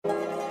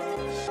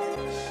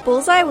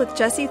Bullseye with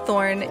Jesse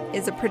Thorne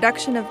is a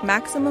production of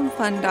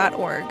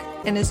MaximumFun.org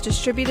and is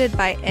distributed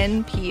by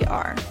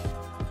NPR.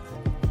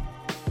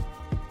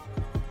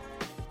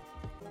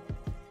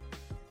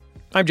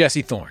 I'm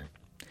Jesse Thorne.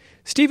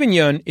 Steven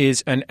Yeun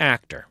is an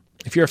actor.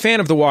 If you're a fan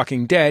of The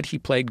Walking Dead, he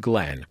played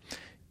Glenn.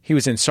 He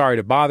was in Sorry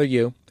to Bother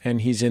You,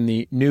 and he's in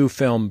the new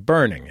film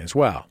Burning as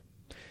well.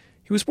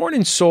 He was born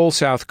in Seoul,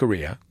 South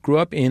Korea, grew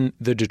up in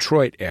the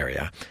Detroit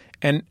area,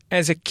 and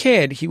as a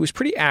kid, he was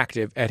pretty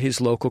active at his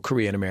local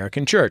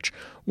Korean-American church.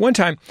 One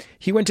time,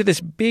 he went to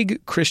this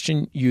big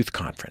Christian youth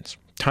conference.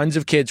 Tons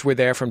of kids were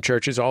there from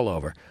churches all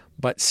over,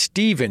 but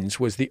Steven's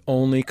was the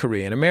only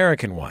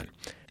Korean-American one.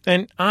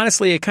 And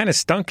honestly, it kind of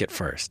stunk at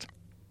first.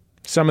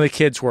 Some of the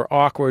kids were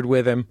awkward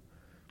with him.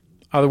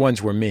 Other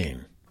ones were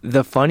mean.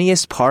 The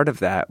funniest part of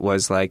that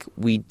was,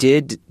 we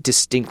did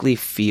distinctly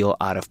feel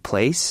out of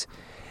place.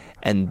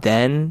 And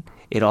then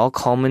it all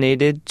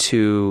culminated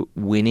to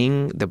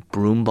winning the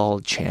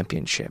broomball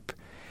championship.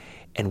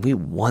 And we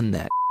won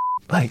that.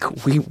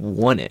 We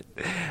won it.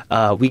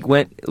 We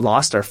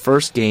lost our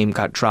first game,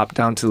 got dropped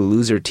down to the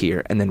loser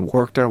tier, and then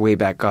worked our way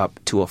back up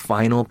to a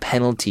final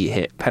penalty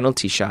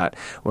shot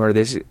where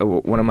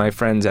one of my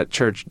friends at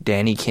church,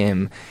 Danny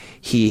Kim,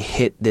 he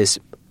hit this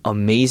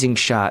amazing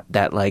shot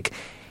that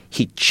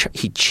he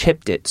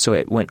chipped it so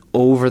it went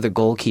over the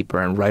goalkeeper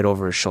and right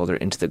over his shoulder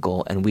into the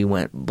goal, and we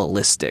went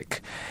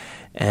ballistic.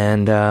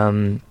 And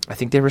I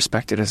think they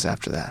respected us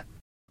after that.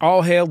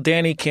 All hail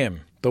Danny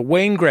Kim, the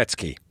Wayne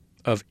Gretzky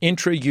of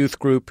intra-youth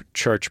group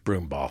Church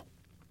Broomball.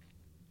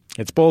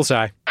 It's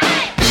Bullseye.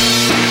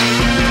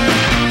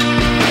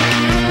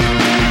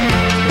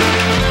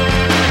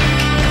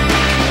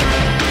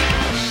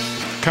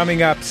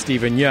 Coming up,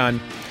 Steven Yeun.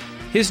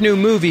 His new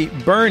movie,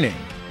 Burning,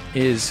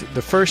 is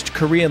the first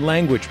Korean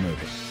language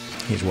movie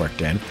he's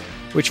worked in,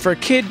 which for a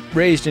kid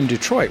raised in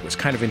Detroit was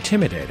kind of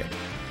intimidating.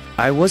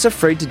 I was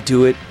afraid to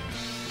do it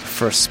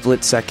for a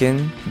split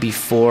second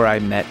before I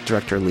met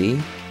director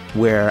Lee,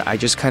 where I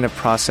just kind of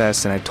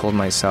processed and I told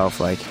myself,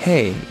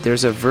 hey,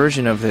 there's a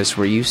version of this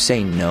where you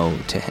say no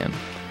to him,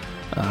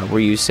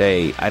 where you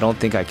say, I don't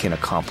think I can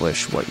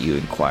accomplish what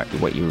you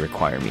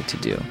require me to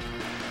do.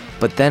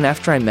 But then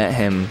after I met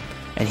him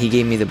and he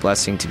gave me the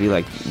blessing to be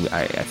I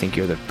think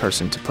you're the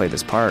person to play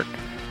this part,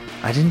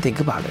 I didn't think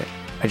about it.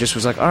 I just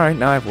was all right,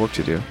 now I have work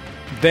to do.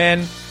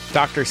 Then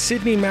Dr.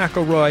 Sidney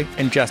McElroy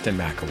and Justin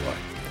McElroy.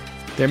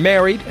 They're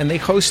married and they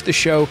host the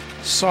show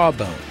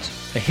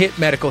Sawbones, a hit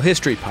medical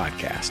history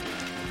podcast.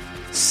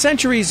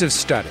 Centuries of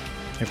study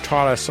have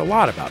taught us a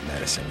lot about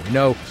medicine. We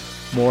know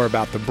more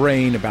about the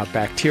brain, about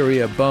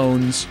bacteria,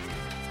 bones.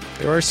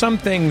 There are some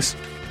things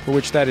for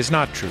which that is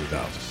not true,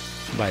 though,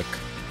 like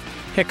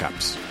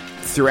hiccups.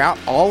 Throughout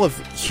all of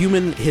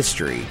human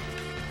history,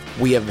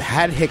 we have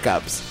had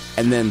hiccups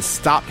and then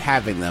stopped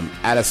having them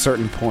at a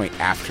certain point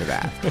after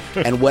that.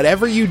 And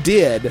whatever you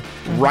did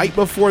right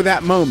before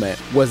that moment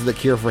was the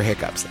cure for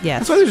hiccups. Yes.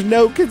 That's why there's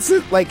no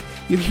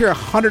you hear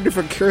 100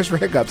 different cures for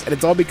hiccups, and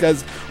it's all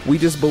because we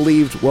just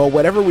believed, well,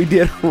 whatever we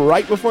did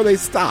right before they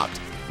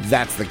stopped,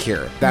 that's the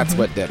cure. That's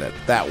what did it.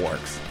 That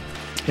works.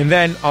 And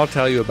then I'll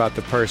tell you about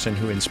the person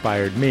who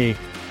inspired me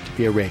to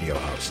be a radio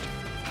host.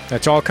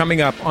 That's all coming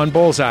up on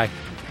Bullseye.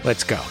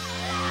 Let's go.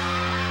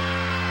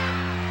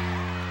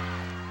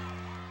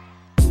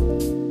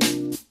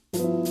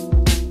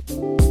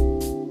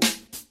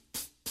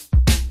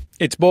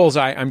 It's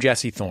Bullseye. I'm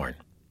Jesse Thorne.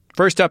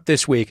 First up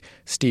this week,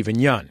 Steven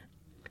Yeun.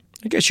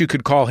 I guess you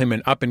could call him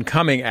an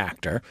up-and-coming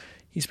actor.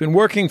 He's been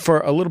working for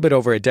a little bit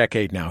over a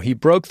decade now. He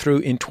broke through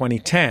in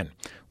 2010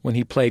 when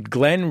he played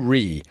Glenn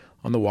Rhee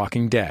on The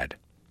Walking Dead.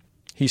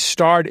 He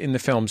starred in the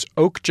films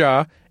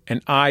Okja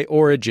and I,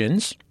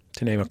 Origins,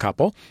 to name a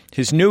couple.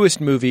 His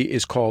newest movie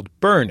is called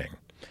Burning.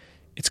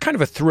 It's kind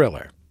of a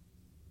thriller.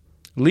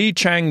 Lee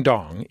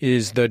Chang-dong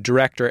is the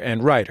director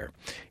and writer.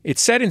 It's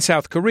set in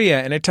South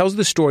Korea, and it tells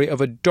the story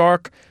of a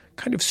dark,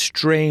 kind of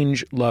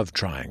strange love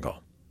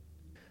triangle.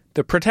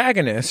 The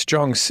protagonist,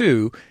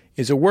 Jong-soo,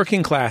 is a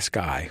working-class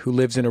guy who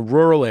lives in a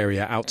rural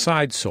area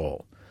outside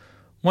Seoul.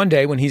 One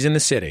day, when he's in the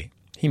city,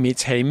 he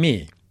meets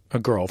Hae-mi, a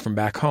girl from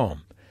back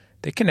home.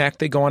 They connect,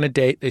 they go on a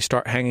date, they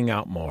start hanging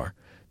out more.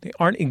 They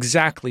aren't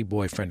exactly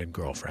boyfriend and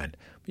girlfriend,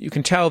 but you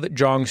can tell that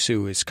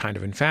Jong-soo is kind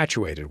of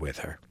infatuated with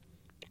her.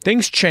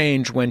 Things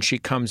change when she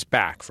comes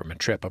back from a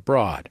trip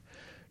abroad.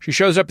 She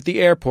shows up at the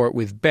airport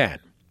with Ben.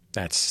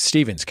 That's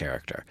Steven's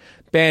character.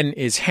 Ben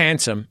is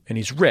handsome and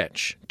he's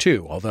rich,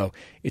 too, although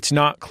it's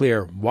not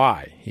clear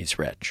why he's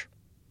rich.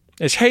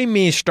 As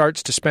Hae-mi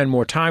starts to spend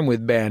more time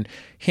with Ben,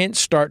 hints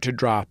start to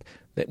drop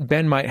that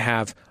Ben might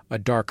have a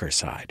darker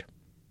side.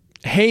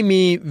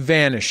 Hae-mi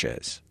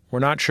vanishes. We're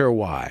not sure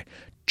why.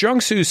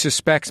 Jong-soo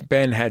suspects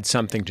Ben had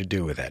something to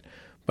do with it,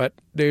 but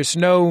there's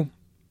no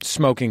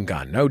smoking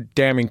gun, no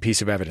damning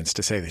piece of evidence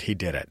to say that he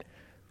did it.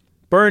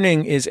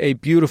 Burning is a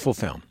beautiful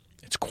film.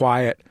 It's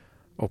quiet,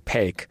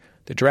 opaque.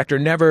 The director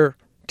never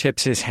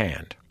tips his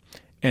hand.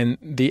 And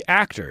the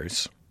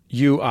actors,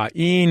 Yoo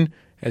Ah-in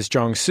as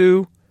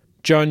Jong-soo,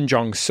 Jun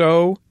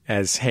Jong-so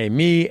as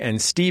Hae-mi,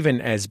 and Steven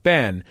as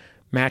Ben,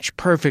 match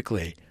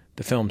perfectly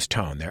the film's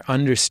tone. They're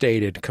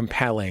understated,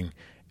 compelling,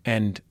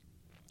 and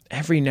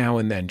every now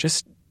and then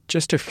just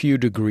a few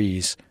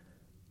degrees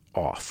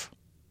off.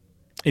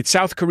 It's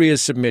South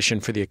Korea's submission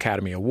for the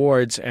Academy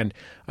Awards and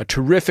a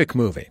terrific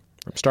movie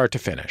from start to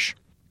finish.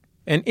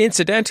 And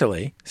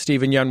incidentally,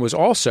 Steven Yeun was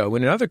also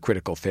in another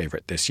critical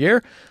favorite this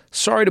year,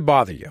 Sorry to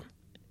Bother You,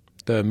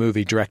 the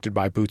movie directed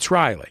by Boots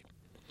Riley.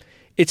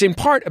 It's in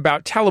part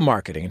about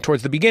telemarketing, and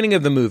towards the beginning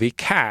of the movie,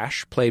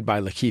 Cash, played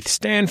by Lakeith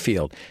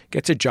Stanfield,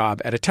 gets a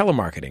job at a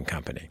telemarketing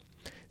company.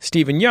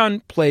 Steven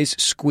Yeun plays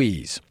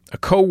Squeeze, a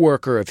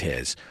co-worker of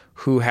his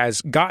who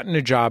has gotten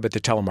a job at the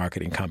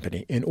telemarketing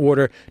company in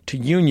order to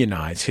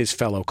unionize his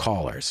fellow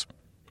callers.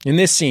 In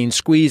this scene,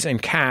 Squeeze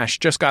and Cash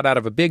just got out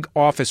of a big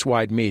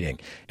office-wide meeting,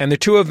 and the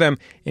two of them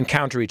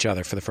encounter each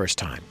other for the first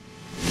time.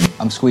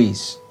 I'm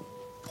Squeeze.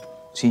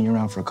 Seen you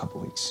around for a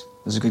couple weeks.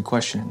 There's a good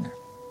question in there.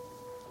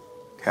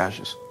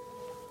 Cassius.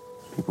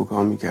 People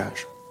call me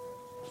Cash.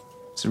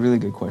 It's a really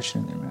good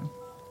question in there, man.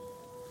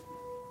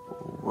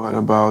 What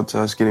about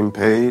us getting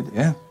paid?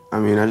 Yeah. I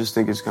mean, I just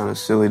think it's kind of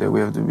silly that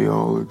we have to be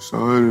all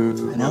excited.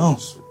 I know.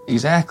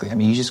 Exactly. I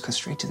mean, you just cut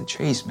straight to the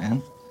chase,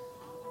 man.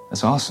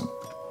 That's awesome.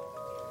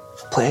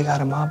 Playa got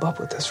to mob up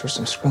with us for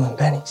some Skrillin'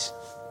 bennies.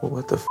 Well,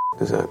 what the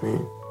does that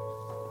mean?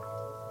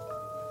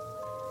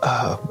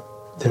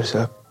 There's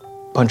a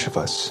bunch of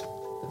us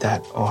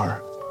that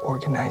are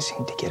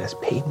organizing to get us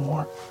paid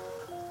more.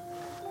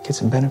 Get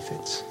some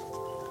benefits.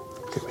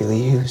 Could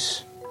really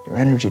use your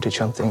energy to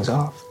jump things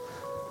off.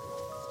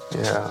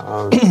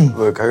 Yeah,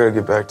 look, I gotta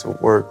get back to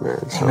work, man.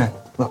 So. Hey, man,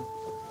 look,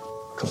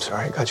 I'm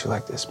sorry I got you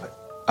like this, but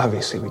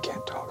obviously we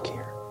can't talk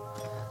here.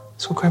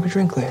 Let's go grab a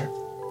drink later.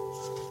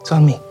 It's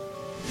on me.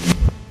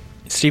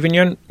 Steven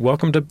Yeun,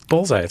 welcome to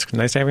Bullseye. It's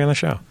nice to have you on the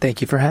show. Thank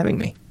you for having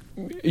me.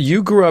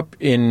 You grew up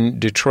in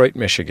Detroit,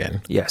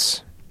 Michigan.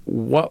 Yes.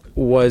 What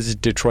was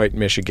Detroit,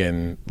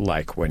 Michigan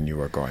like when you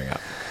were growing up?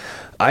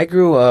 I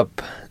grew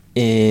up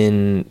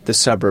in the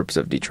suburbs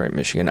of Detroit,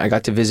 Michigan. I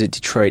got to visit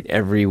Detroit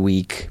every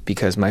week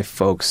because my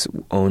folks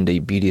owned a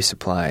beauty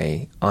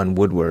supply on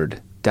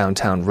Woodward,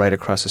 downtown, right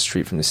across the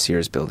street from the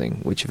Sears building,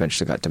 which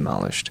eventually got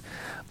demolished.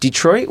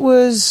 Detroit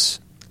was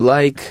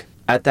like,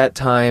 at that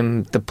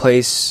time, the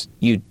place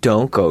you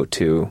don't go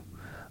to,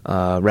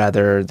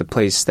 rather the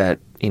place that,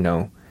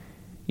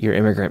 your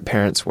immigrant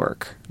parents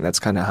work. That's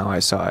kind of how I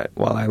saw it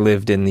while I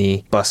lived in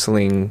the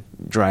bustling,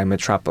 dry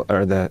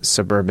the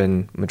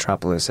suburban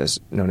metropolis as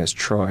known as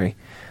Troy.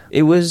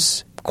 It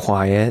was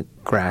quiet,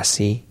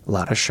 grassy, a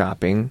lot of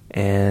shopping,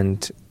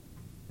 and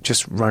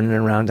just running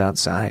around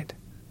outside.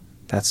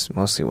 That's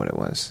mostly what it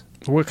was.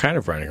 What kind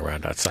of running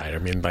around outside? I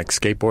mean, like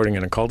skateboarding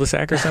in a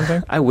cul-de-sac or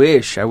something? I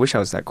wish I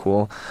was that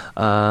cool.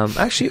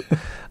 Actually,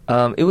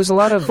 it was a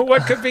lot of...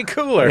 What could be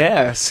cooler?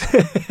 Yes.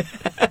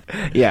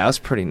 Yeah, I was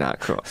pretty not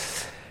cool.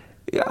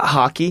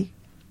 Hockey,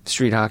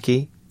 street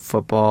hockey,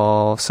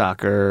 football,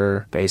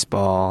 soccer,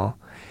 baseball.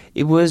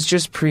 It was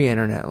just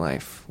pre-internet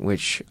life,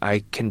 which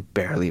I can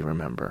barely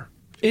remember.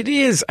 It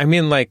is. I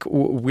mean, like,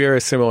 we're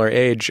a similar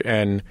age,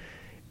 and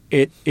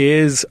it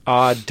is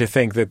odd to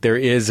think that there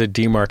is a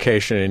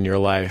demarcation in your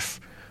life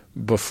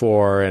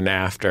before and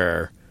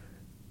after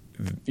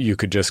you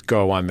could just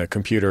go on the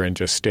computer and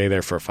just stay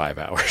there for 5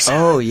 hours.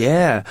 Oh,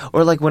 yeah.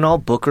 Or like when all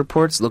book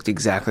reports looked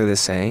exactly the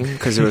same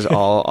because it was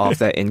all off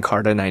that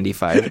Encarta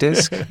 95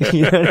 disc.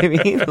 You know what I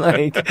mean?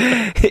 Like,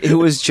 it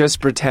was just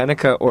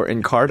Britannica or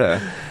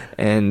Encarta.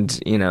 And,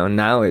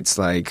 now it's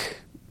like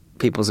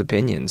people's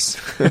opinions.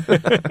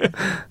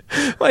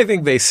 Well, I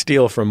think they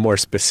steal from more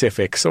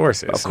specific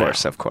sources.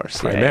 Of course.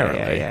 Primarily.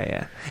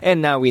 Yeah.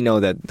 And now we know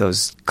that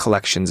those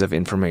collections of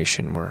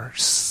information were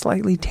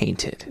slightly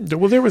tainted.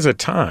 Well, there was a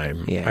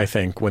time, Yeah. I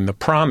think, when the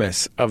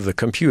promise of the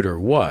computer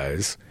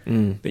was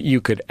that you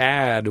could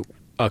add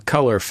a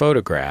color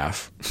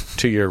photograph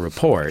to your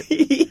report.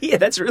 Yeah,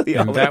 that's really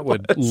all And that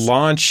would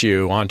launch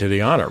you onto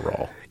the honor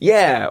roll.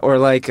 Yeah, or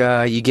like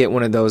you get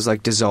one of those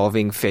like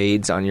dissolving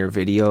fades on your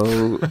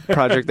video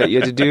project that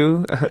you had to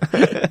do.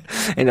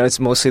 It's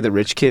mostly the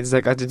rich kids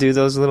that got to do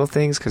those little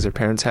things because their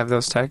parents have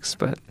those texts.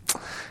 But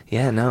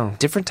yeah, no,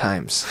 different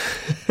times.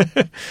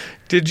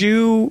 Did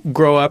you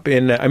grow up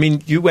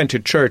you went to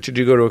church. Did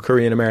you go to a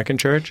Korean American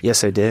church?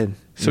 Yes, I did.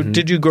 So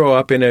did you grow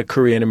up in a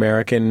Korean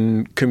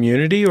American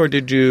community, or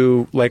did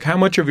you, how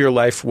much of your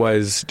life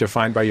was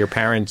defined by your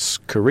parents'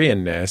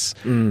 Koreanness,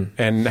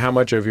 and how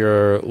much of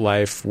your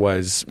life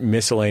was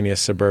miscellaneous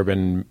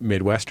suburban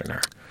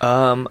Midwesterner?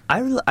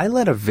 I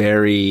led a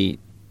very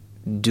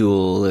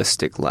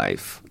dualistic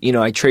life.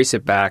 I trace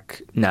it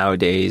back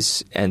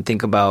nowadays and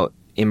think about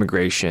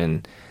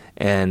immigration.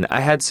 And I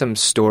had some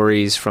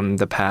stories from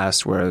the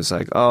past where I was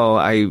like,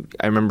 I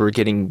remember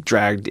getting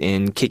dragged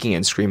in, kicking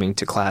and screaming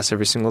to class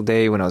every single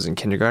day when I was in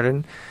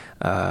kindergarten.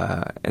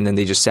 And then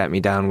they just sat me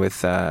down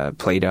with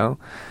Play-Doh.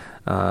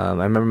 I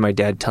remember my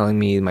dad telling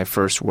me my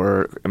first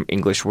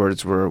English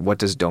words were, "What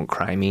does don't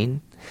cry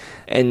mean?"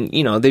 And,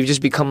 they've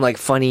just become like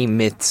funny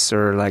myths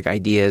or like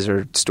ideas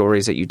or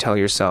stories that you tell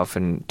yourself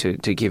and to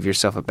give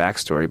yourself a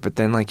backstory. But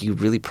then you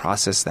really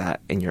process that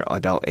in your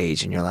adult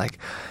age and you're like,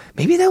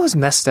 maybe that was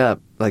messed up.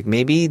 Like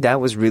maybe that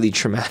was really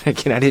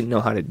traumatic and I didn't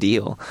know how to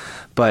deal.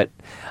 But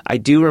I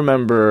do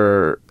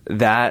remember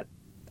that.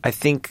 I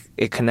think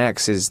it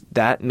connects is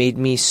that made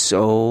me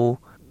so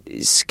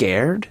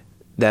scared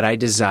that I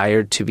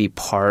desired to be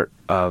part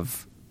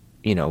of,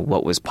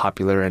 what was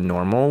popular and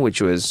normal,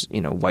 which was,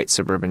 white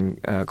suburban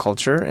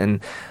culture. And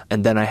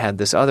then I had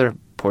this other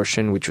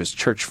portion, which was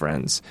church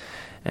friends.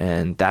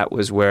 And that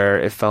was where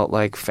it felt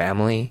like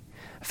family.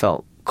 I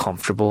felt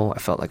comfortable. I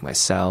felt like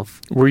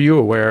myself. Were you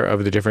aware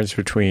of the difference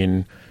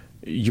between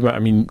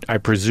I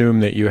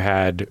presume that you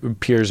had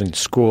peers in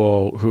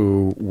school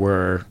who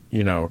were,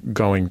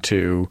 going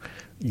to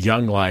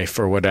Young Life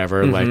or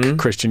whatever, like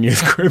Christian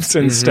youth groups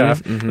and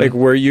stuff. Like,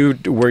 were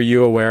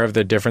you aware of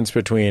the difference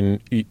between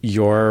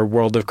your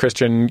world of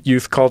Christian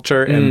youth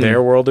culture and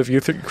their world of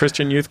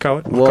Christian youth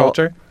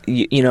culture?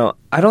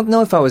 I don't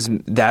know if I was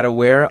that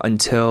aware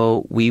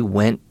until we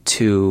went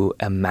to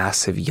a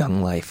massive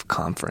Young Life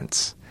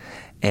conference.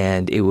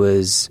 And it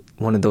was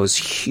one of those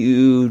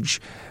huge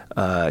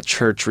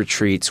church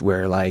retreats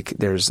where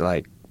there's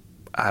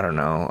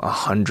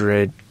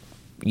 100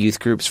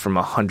 youth groups from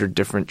 100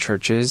 different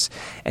churches,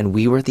 and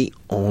we were the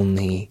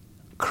only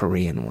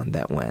Korean one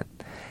that went.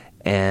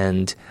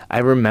 And I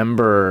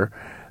remember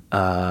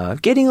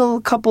getting a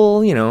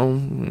couple,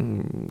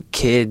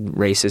 kid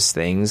racist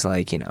things,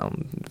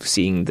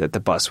 seeing that the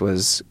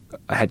bus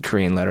had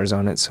Korean letters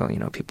on it, so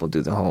people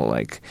do the whole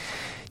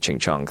ching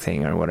chong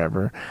thing or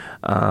whatever.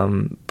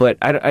 But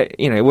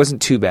it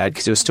wasn't too bad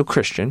because it was still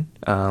Christian.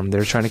 They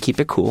were trying to keep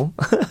it cool.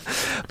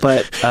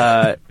 But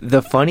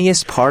the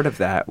funniest part of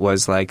that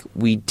was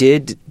we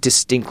did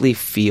distinctly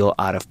feel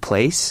out of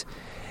place.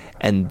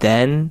 And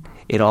then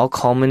it all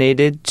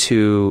culminated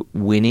to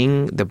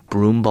winning the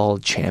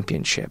broomball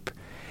championship.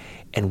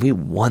 And we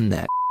won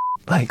that.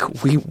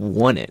 We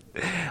won it.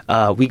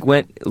 We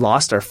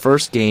lost our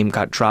first game,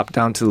 got dropped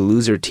down to the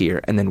loser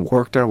tier, and then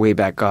worked our way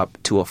back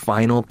up to a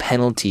final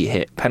penalty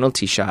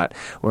shot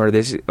where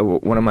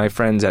one of my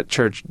friends at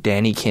church,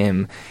 Danny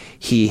Kim,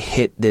 he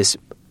hit this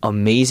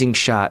amazing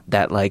shot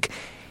that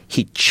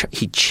he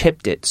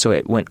chipped it so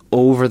it went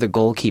over the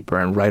goalkeeper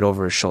and right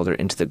over his shoulder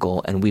into the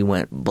goal, and we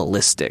went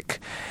ballistic.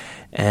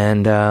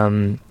 And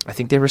I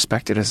think they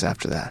respected us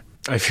after that.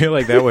 I feel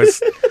like that was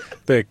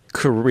the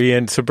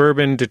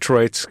suburban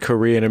Detroit's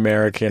Korean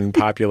American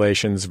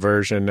population's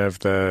version of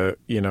the,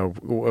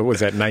 what was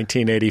that,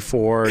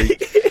 1984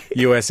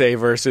 USA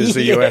versus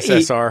the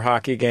USSR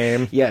hockey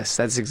game? Yes,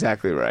 that's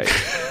exactly right.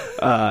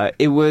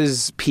 It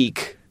was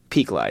peak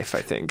life,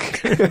 I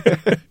think.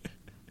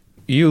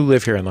 You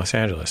live here in Los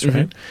Angeles,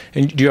 right?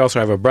 And you also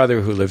have a brother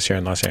who lives here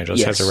in Los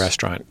Angeles, yes. has a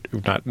restaurant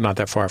not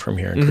that far from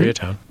here in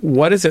Koreatown.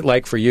 What is it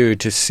like for you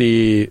to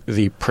see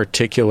the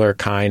particular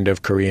kind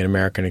of Korean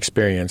American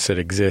experience that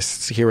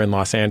exists here in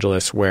Los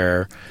Angeles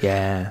where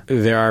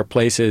there are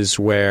places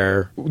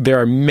where there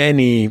are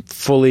many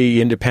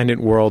fully independent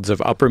worlds of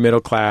upper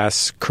middle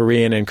class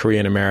Korean and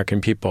Korean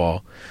American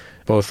people,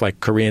 both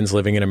Koreans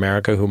living in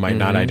America who might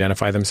not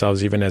identify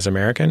themselves even as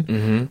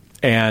American,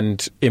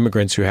 and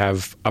immigrants who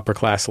have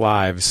upper-class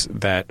lives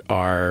that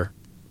are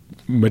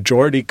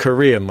majority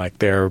Korean,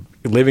 they're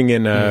living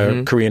in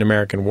a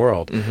Korean-American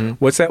world.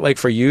 What's that like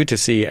for you to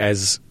see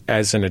as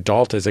an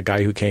adult, as a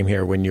guy who came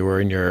here when you were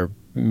in your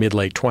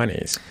mid-late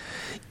 20s?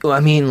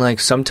 Well,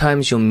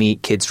 sometimes you'll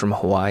meet kids from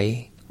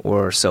Hawaii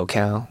or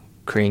SoCal,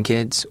 Korean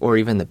kids, or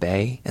even the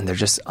Bay, and they're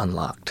just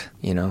unlocked,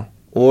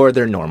 or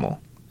they're normal.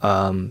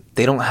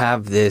 They don't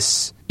have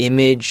this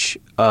image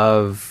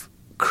of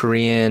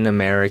Korean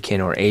American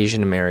or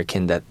Asian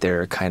American that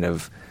they're kind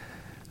of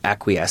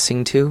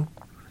acquiescing to.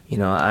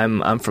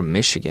 I'm from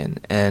Michigan,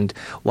 and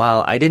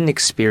while I didn't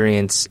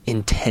experience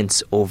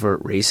intense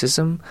overt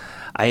racism,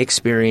 I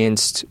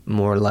experienced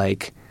more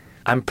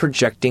I'm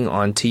projecting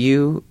onto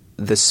you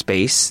the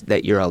space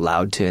that you're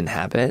allowed to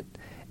inhabit,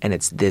 and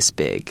it's this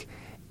big.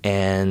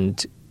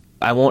 And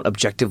I won't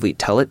objectively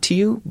tell it to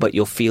you, but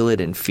you'll feel it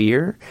in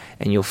fear,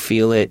 and you'll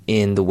feel it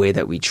in the way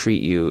that we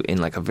treat you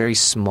in a very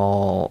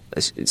small,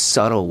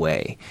 subtle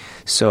way.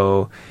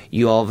 So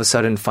you all of a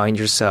sudden find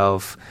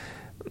yourself,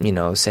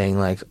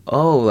 saying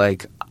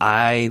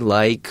I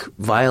like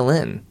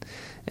violin.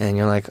 And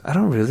you're like, I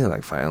don't really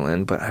like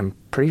violin, but I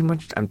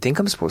think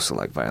I'm supposed to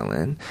like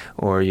violin.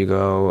 Or you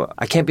go,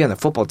 I can't be on the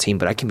football team,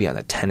 but I can be on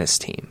the tennis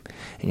team.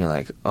 And you're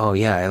like, oh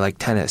yeah, I like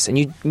tennis. And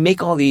you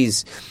make all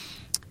these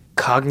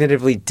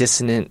cognitively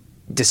dissonant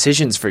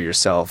decisions for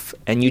yourself,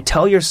 and you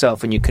tell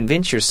yourself and you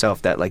convince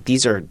yourself that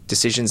these are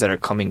decisions that are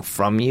coming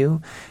from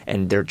you,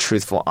 and they're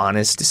truthful,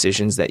 honest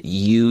decisions that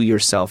you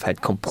yourself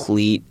had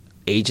complete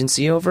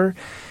agency over.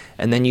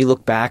 And then you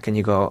look back and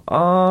you go,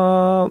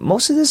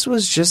 most of this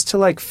was just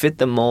to fit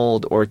the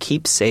mold or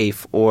keep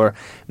safe or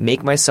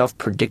make myself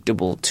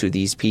predictable to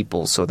these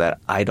people so that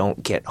I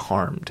don't get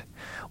harmed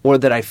or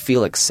that I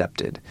feel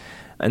accepted.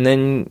 And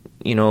then,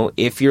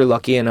 if you're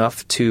lucky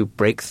enough to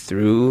break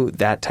through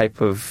that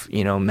type of,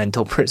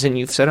 mental prison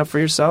you've set up for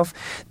yourself,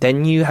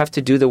 then you have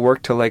to do the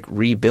work to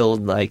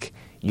rebuild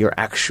your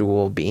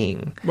actual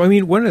being. Well,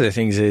 one of the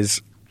things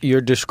is you're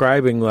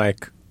describing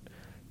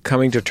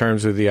coming to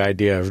terms with the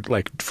idea of,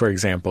 like, for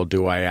example,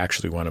 do I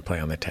actually want to play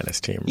on the tennis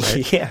team,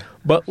 right? Yeah.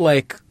 But,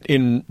 like,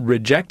 in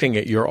rejecting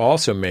it, you're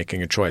also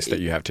making a choice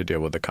that you have to deal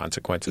with the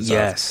consequences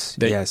Yes,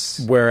 of.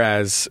 yes.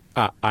 Whereas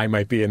I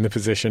might be in the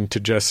position to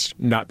just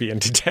not be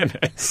into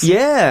tennis.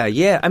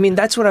 Yeah. I mean,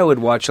 that's what I would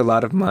watch a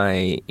lot of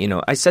my,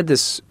 I said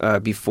this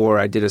before.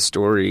 I did a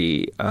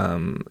story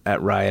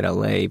at Riot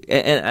LA,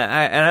 and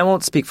I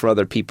won't speak for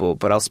other people,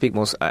 but I'll speak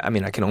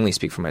I can only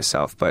speak for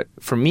myself. But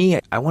for me,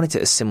 I wanted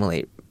to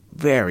assimilate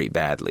very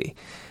badly,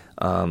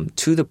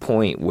 to the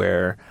point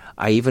where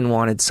I even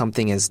wanted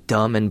something as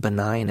dumb and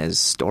benign as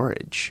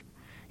storage.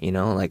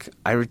 Like,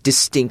 I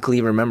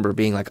distinctly remember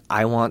being like,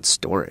 I want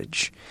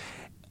storage.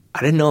 I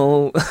didn't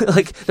know,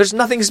 like, there's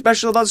nothing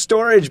special about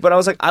storage, but I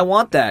was like, I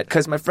want that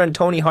because my friend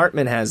Tony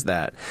Hartman has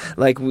that.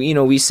 Like,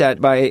 we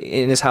sat by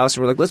in his house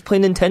and we're like, let's play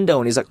Nintendo.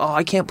 And he's like, oh,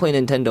 I can't play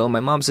Nintendo. And my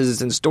mom says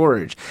it's in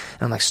storage.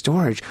 And I'm like,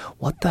 storage?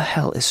 What the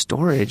hell is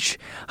storage?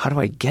 How do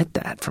I get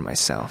that for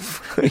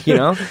myself?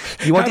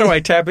 How do I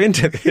tap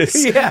into this?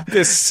 Yeah.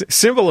 This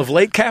symbol of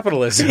late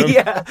capitalism?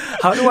 Yeah.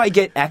 How do I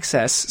get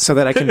access so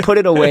that I can put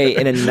it away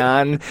in a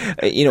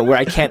where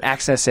I can't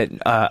access it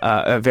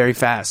very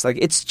fast? Like,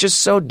 it's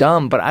just so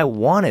dumb, but I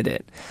wanted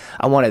it.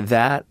 I wanted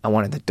that. I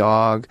wanted the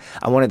dog.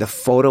 I wanted the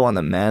photo on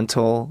the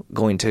mantle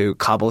going to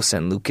Cabo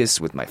San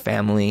Lucas with my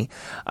family.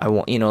 I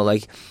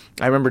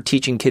remember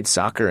teaching kids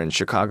soccer in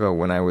Chicago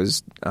when I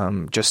was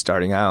just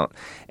starting out,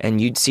 and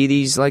you'd see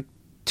these like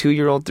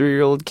 2-year-old,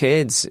 3-year-old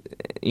kids,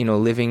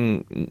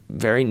 living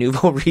very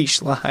nouveau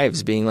riche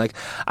lives, being like,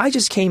 I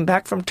just came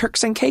back from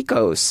Turks and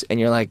Caicos,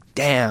 and you're like,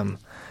 damn,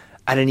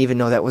 I didn't even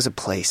know that was a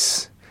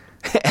place.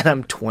 And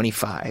I'm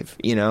 25,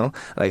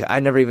 Like, I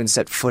never even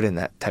set foot in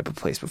that type of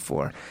place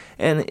before.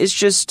 And it's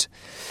just,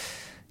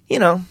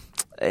 it's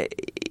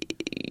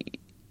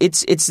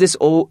this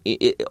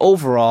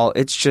overall,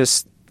 it's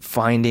just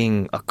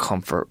finding a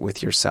comfort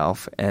with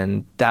yourself.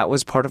 And that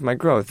was part of my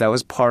growth. That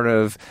was part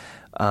of,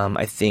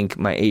 I think,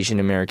 my Asian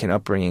American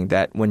upbringing,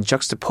 that when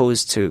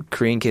juxtaposed to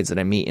Korean kids that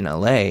I meet in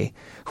LA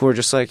who are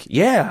just like,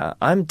 yeah,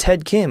 I'm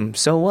Ted Kim,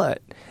 so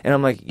what? And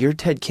I'm like, you're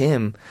Ted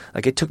Kim.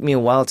 Like, it took me a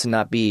while to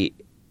not be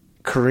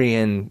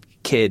Korean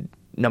kid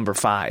number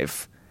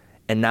 5,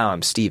 and now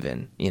I'm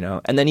Steven,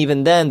 and then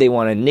even then they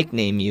want to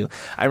nickname you.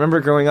 I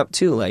remember growing up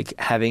too, like,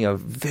 having a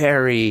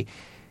very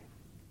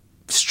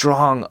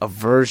strong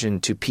aversion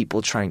to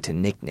people trying to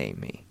nickname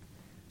me.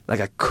 Like,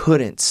 I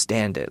couldn't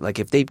stand it. Like,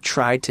 if they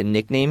tried to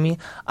nickname me,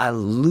 I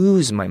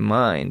lose my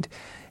mind.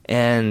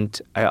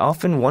 And I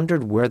often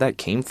wondered where that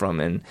came from.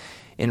 And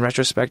in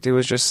retrospect, it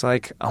was just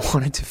like, I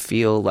wanted to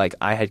feel like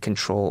I had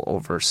control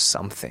over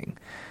something.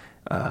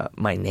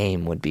 My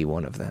name would be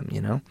one of them,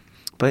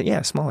 But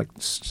yeah, small, like,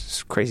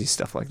 crazy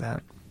stuff like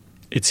that.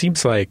 It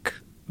seems like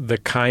the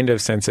kind of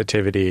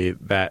sensitivity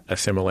that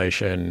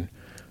assimilation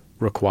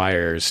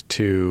requires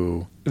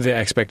to the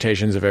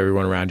expectations of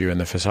everyone around you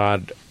and the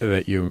facade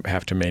that you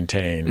have to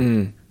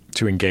maintain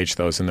to engage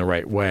those in the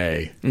right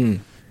way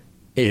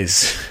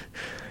is,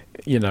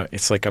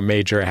 it's like a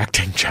major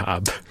acting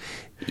job.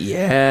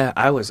 Yeah,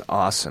 I was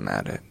awesome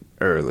at it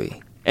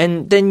early.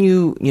 And then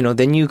you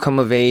come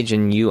of age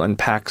and you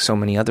unpack so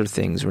many other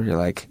things where you're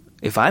like,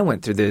 if I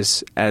went through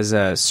this as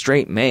a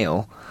straight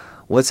male,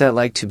 what's that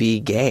like to be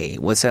gay?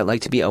 What's that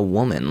like to be a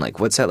woman? Like,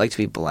 what's that like to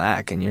be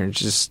black? And you're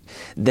just,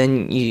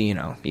 then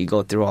you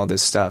go through all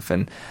this stuff.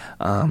 And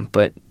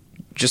but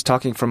just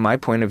talking from my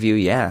point of view,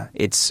 yeah,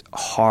 it's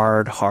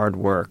hard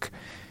work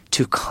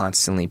to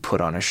constantly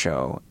put on a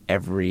show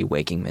every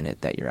waking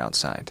minute that you're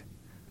outside.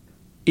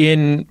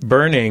 In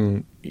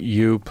Burning,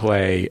 you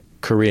play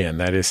Korean,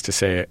 that is to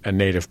say, a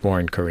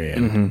native-born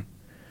Korean. Mm-hmm.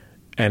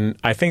 And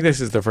I think this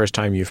is the first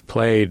time you've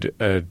played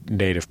a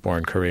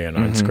native-born Korean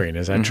on screen.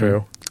 Is that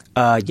true?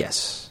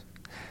 Yes.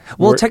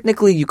 Well,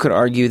 technically, you could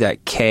argue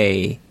that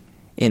Kay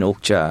in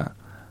Okja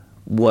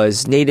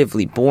was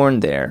natively born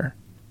there,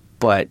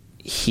 but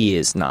he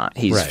is not.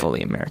 He's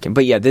fully American.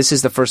 But yeah, this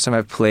is the first time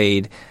I've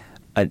played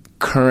a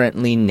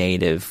currently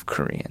native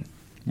Korean.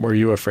 Were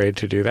you afraid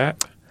to do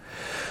that?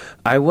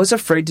 I was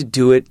afraid to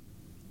do it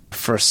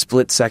for a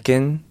split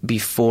second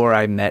before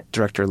I met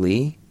director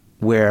Lee,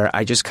 where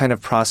I just kind of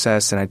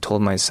processed and I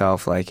told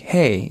myself, like,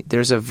 hey,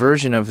 there's a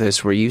version of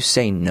this where you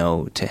say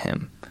no to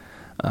him,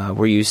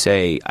 where you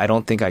say, I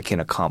don't think I can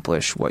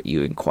accomplish what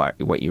you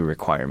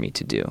require me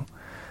to do.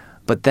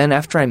 But then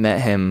after I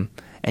met him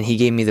and he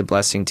gave me the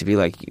blessing to be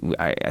like,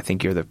 I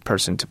think you're the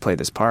person to play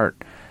this part,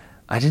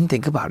 I didn't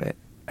think about it.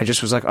 I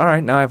just was like, all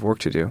right, now I have work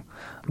to do.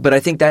 But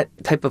I think that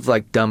type of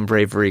like dumb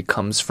bravery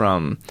comes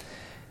from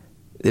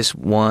this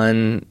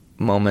one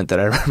moment that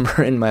I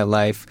remember in my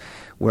life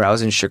where I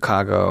was in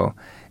Chicago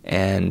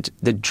and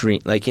the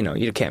dream, like,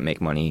 you can't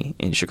make money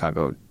in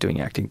Chicago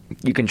doing acting.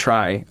 You can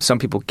try. Some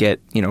people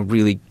get,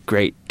 really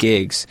great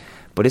gigs,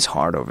 but it's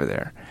hard over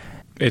there.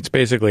 It's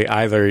basically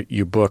either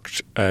you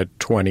booked a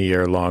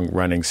 20-year-long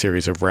running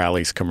series of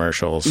Rally's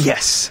commercials,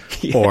 Yes.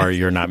 or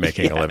you're not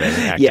making a living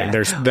acting. Yeah.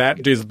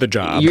 That is the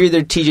job. You're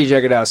either TJ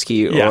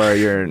Jagodowski Yeah. or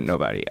you're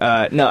nobody.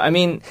 No, I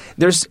mean,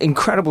 there's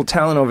incredible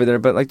talent over there,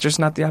 but like, there's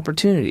not the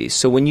opportunities.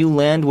 So when you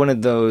land one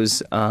of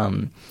those,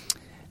 Like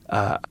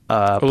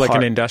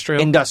an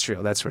industrial?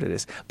 Industrial, that's what it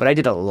is. But I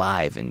did a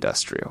live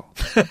industrial.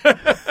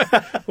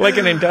 Like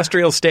an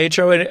industrial stage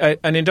show.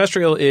 An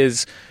industrial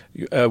is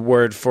a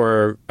word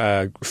for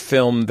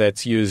film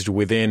that's used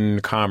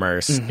within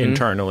commerce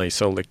internally.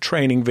 So like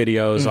training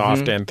videos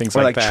often, things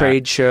Or like like that.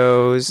 trade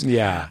shows.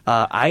 Yeah.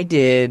 I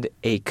did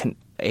a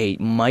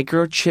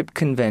microchip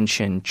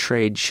convention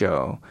trade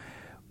show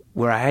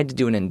where I had to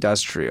do an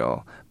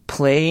industrial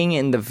playing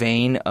in the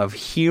vein of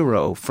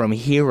Hero from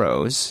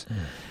Heroes.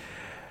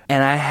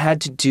 And I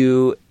had to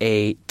do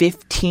a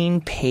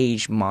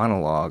 15-page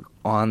monologue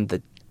on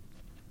the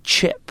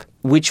chip,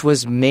 which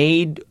was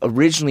made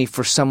originally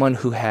for someone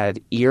who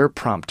had ear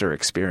prompter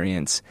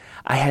experience.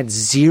 I had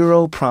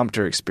zero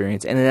prompter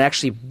experience, and it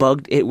actually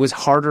bugged. It was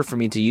harder for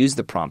me to use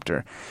the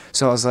prompter.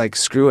 So I was like,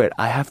 screw it.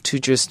 I have to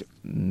just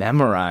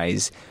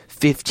memorize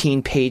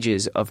 15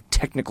 pages of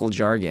technical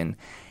jargon,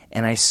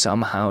 and I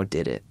somehow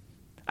did it.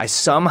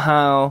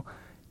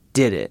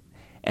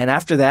 And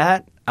after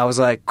that, I was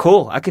like,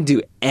 cool, I can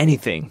do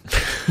anything.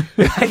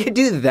 I can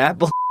do that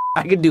bull.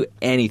 I could do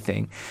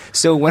anything.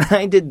 So when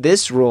I did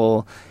this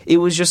role, it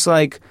was just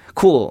like,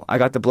 cool, I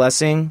got the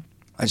blessing.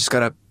 I just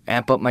got to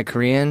amp up my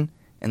Korean,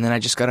 and then I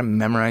just got to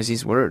memorize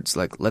these words.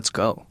 Like, let's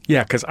go.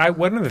 Yeah, because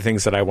one of the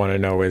things that I want to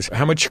know is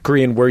how much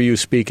Korean were you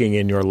speaking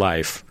in your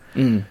life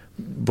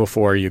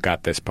before you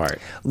got this part?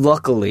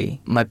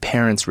 Luckily, my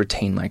parents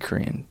retained my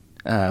Korean.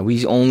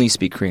 We only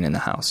speak Korean in the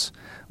house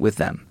with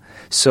them.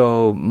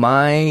 So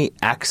my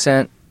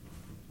accent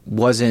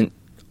wasn't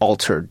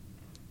altered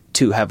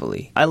too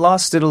heavily. I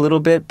lost it a little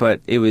bit, but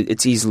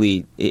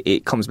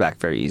it comes back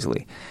very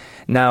easily.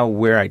 Now,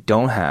 where I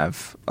don't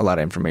have a lot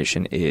of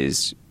information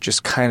is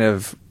just kind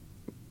of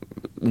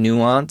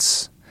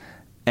nuance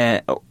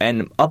and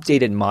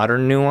updated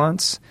modern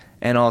nuance,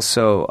 and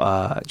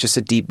also just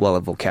a deep well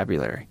of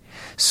vocabulary,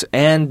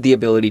 and the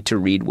ability to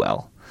read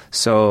well.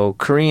 So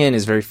Korean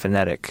is very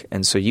phonetic,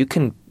 and so you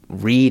can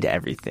read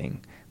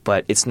everything,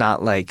 but it's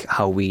not like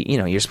how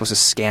you're supposed to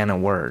scan a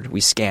word.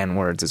 We scan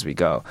words as we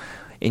go.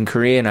 In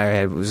Korean,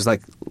 I was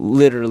like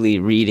literally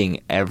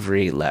reading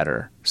every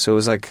letter. So it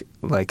was like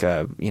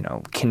a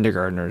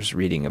kindergartner's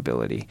reading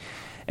ability,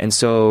 and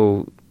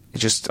so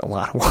just a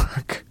lot of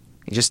work.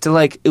 Just to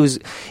it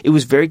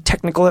was very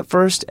technical at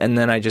first, and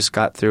then I just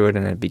got through it,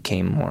 and it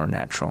became more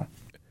natural.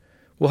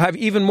 We'll have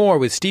even more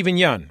with Stephen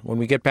Yun when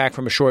we get back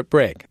from a short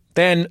break.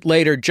 Then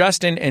later,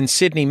 Justin and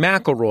Sydney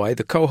McElroy,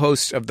 the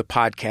co-hosts of the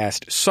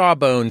podcast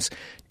Sawbones,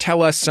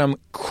 tell us some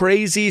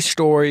crazy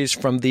stories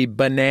from the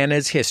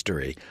bananas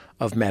history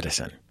of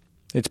medicine.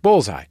 It's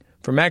Bullseye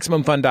from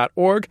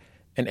MaximumFun.org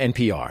and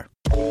NPR.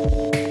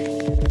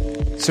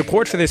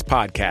 Support for this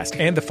podcast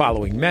and the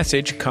following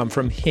message come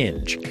from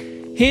Hinge.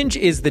 Hinge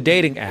is the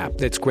dating app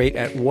that's great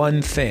at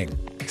one thing,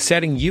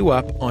 setting you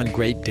up on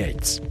great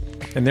dates.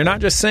 And they're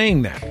not just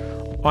saying that.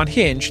 On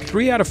Hinge,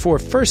 3 out of 4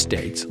 first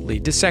dates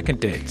lead to second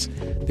dates.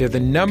 They're the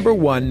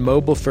 #1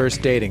 mobile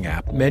first dating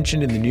app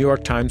mentioned in the New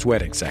York Times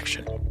wedding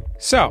section.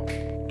 So,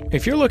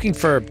 if you're looking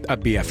for a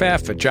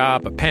BFF, a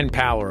job, a pen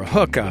pal, or a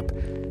hookup,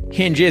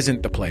 Hinge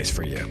isn't the place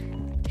for you.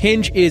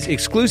 Hinge is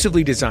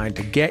exclusively designed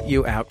to get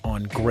you out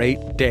on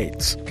great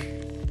dates.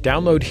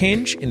 Download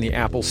Hinge in the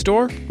Apple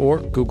Store or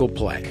Google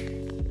Play.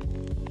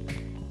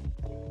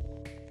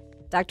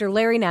 Dr.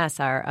 Larry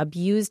Nassar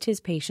abused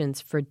his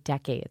patients for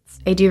decades.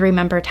 I do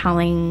remember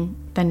telling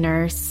the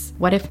nurse,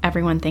 what if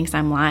everyone thinks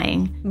I'm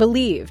lying?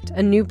 Believed,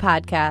 a new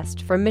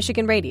podcast from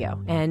Michigan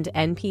Radio and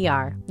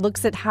NPR,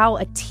 looks at how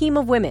a team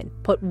of women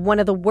put one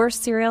of the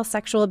worst serial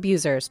sexual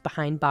abusers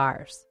behind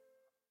bars.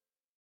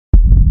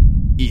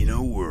 In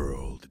a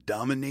world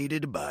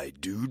dominated by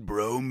Dude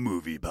Bro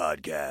movie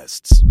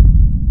podcasts.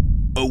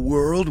 A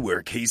world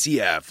where Casey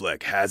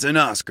Affleck has an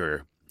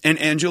Oscar and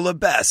Angela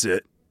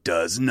Bassett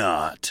does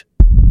not.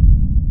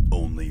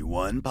 Only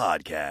one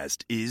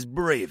podcast is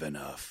brave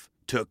enough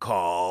to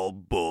call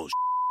bullshit.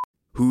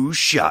 Who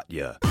Shot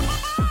Ya?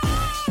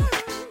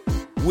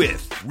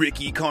 With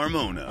Ricky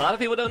Carmona. A lot of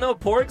people don't know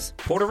Porg's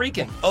Puerto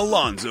Rican.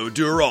 Alonzo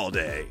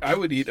Duralde. I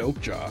would eat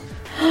Oakjaw.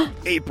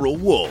 April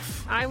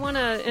Wolf. I want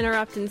to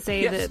interrupt and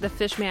say that the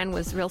fish man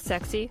was real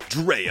sexy.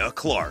 Drea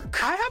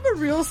Clark. I have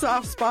a real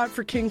soft spot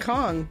for King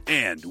Kong.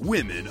 And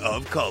women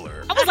of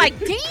color. I was like,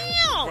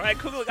 damn! Ryan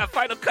Coogler got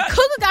final cut.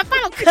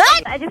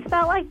 I just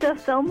felt like the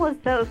film was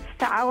so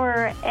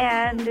sour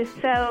and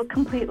so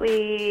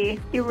completely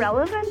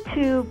irrelevant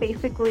to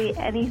basically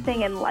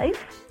anything in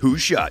life. Who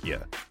Shot Ya?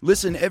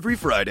 Listen every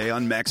Friday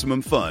on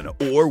Maximum Fun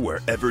or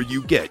wherever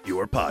you get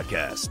your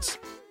podcasts.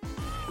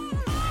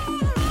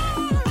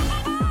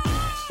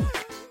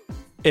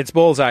 It's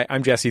Bullseye.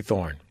 I'm Jesse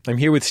Thorne. I'm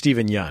here with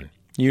Stephen Yun.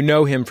 You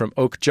know him from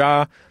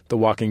Okja, The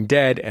Walking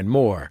Dead, and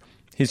more.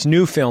 His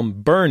new film,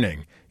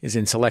 Burning, is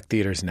in select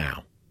theaters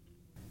now.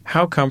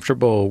 How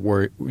comfortable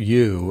were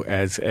you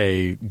as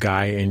a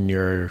guy in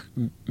your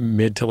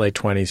mid to late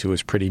 20s who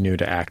was pretty new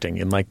to acting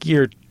in like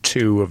year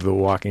 2 of The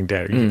Walking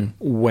Dead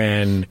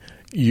when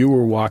you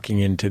were walking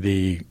into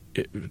the,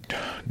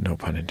 no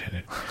pun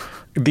intended,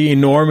 the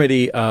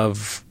enormity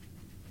of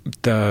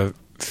the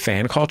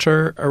fan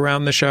culture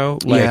around the show?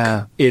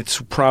 Like, it's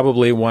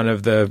probably one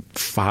of the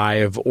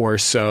 5 or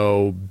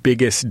so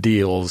biggest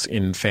deals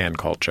in fan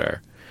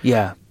culture.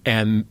 Yeah.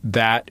 And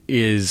that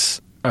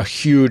is a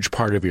huge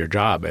part of your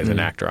job as an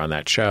actor on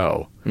that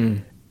show.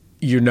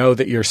 You know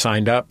that you're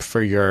signed up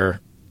for your,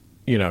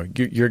 you know,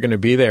 you're going to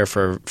be there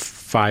for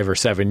 5 or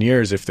 7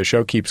 years if the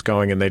show keeps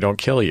going and they don't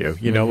kill you.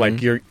 You know,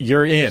 like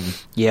you're in.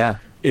 Yeah.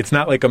 It's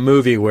not like a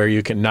movie where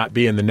you can not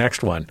be in the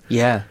next one.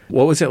 Yeah.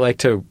 What was it like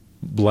to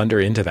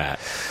blunder into that?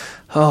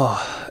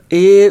 Oh,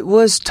 it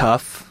was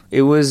tough.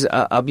 It was,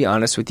 I'll be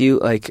honest with you,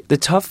 like the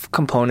tough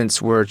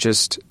components were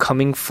just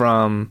coming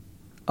from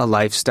a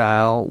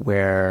lifestyle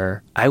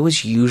where I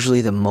was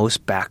usually the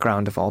most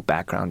background of all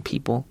background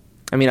people.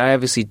 I mean, I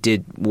obviously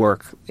did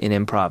work in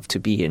improv to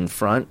be in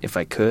front if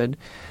I could,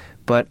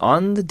 but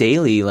on the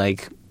daily,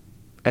 like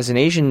as an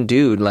Asian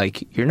dude,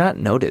 like you're not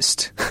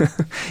noticed.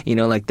 You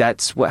know, like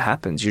that's what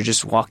happens. You're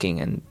just walking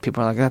and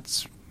people are like,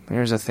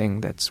 here's a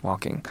thing that's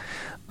walking.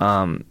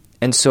 And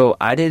so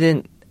I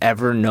didn't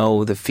ever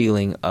know the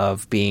feeling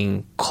of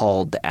being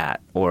called at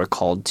or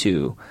called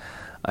to.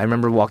 I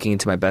remember walking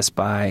into my Best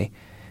Buy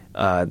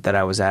that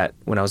I was at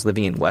when I was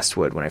living in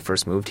Westwood when I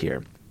first moved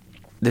here.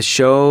 The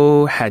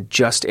show had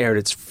just aired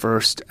its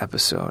first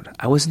episode.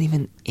 I wasn't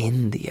even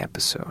in the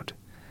episode.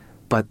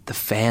 But the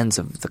fans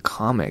of the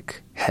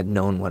comic had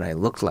known what I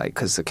looked like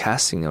because the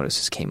casting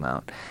notices came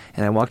out.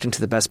 And I walked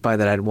into the Best Buy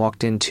that I'd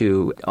walked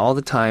into all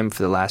the time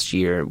for the last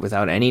year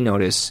without any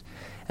notice.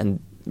 And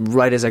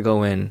right as I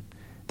go in,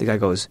 the guy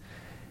goes,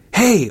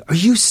 "Hey, are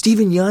you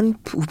Steven Yeun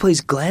who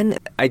plays Glenn?"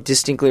 I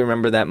distinctly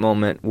remember that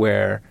moment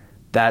where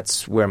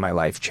that's where my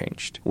life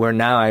changed. Where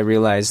now I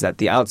realized that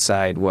the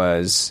outside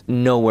was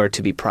nowhere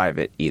to be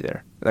private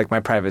either. Like my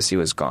privacy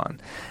was gone.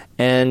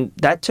 And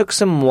that took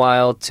some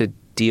while to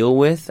deal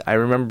with. I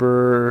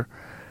remember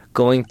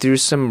going through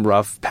some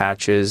rough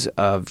patches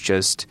of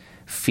just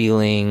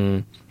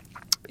feeling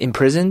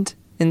imprisoned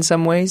in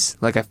some ways.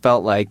 Like I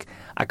felt like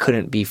I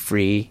couldn't be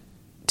free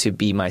to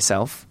be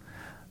myself,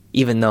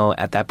 even though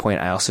at that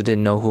point I also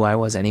didn't know who I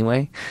was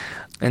anyway.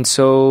 And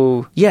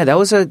so, yeah, that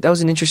was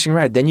an interesting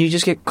ride. Then you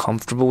just get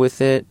comfortable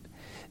with it.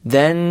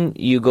 Then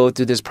you go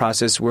through this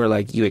process where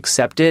like you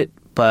accept it,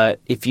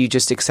 but if you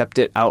just accept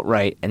it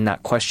outright and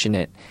not question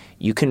it,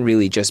 you can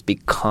really just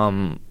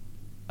become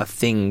a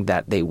thing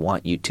that they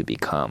want you to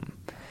become.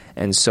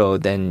 And so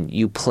then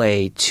you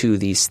play to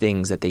these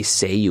things that they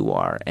say you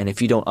are. And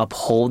if you don't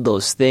uphold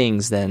those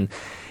things, then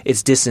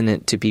it's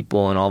dissonant to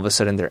people and all of a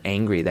sudden they're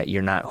angry that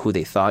you're not who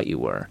they thought you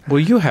were. Well,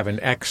 you have an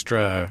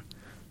extra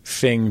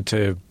thing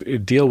to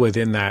deal with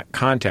in that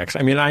context.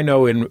 I mean, I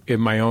know in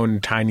my own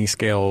tiny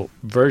scale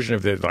version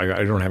of this,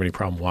 I don't have any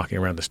problem walking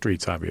around the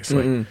streets,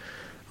 obviously.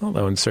 Mm-hmm.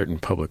 Although in certain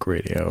public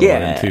radio or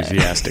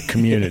enthusiastic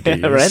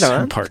communities, right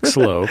on. Park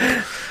Slope.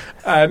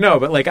 No,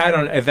 but like I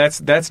don't.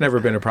 That's never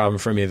been a problem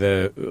for me.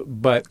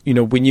 But you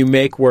know, when you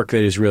make work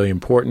that is really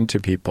important to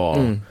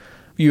people,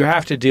 you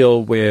have to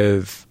deal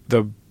with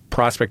the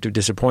prospect of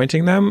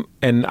disappointing them,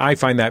 and I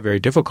find that very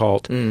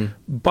difficult.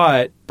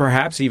 But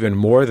perhaps even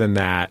more than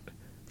that,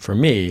 for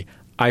me,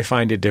 I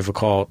find it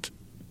difficult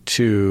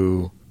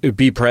to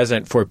be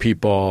present for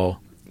people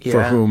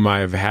for whom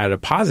I've had a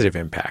positive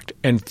impact,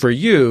 and for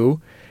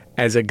you,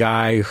 as a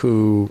guy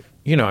who.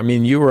 You know, I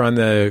mean, you were on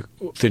the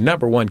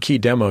number one key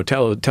demo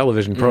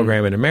television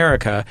program in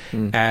America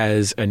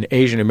as an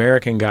Asian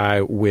American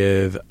guy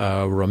with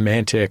a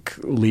romantic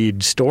lead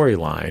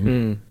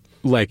storyline.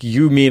 Like,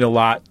 you mean a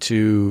lot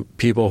to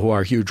people who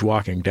are huge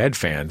Walking Dead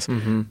fans,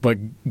 but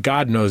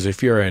God knows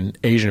if you're an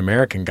Asian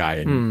American guy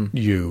and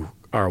you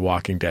are a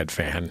Walking Dead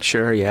fan.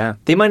 Sure, yeah.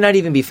 They might not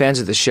even be fans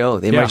of the show.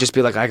 They might just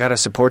be like, I got to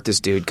support this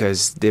dude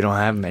because they don't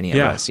have many of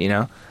us, you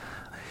know?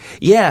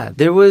 Yeah,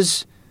 there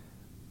was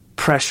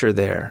pressure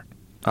there.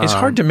 It's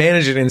hard to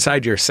manage it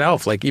inside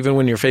yourself. Like even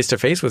when you're face to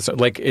face with,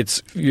 like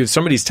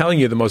somebody's telling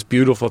you the most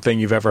beautiful thing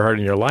you've ever heard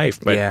in your life,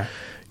 but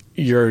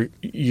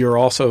you're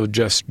also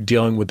just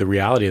dealing with the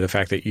reality of the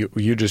fact that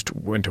you just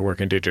went to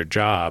work and did your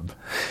job,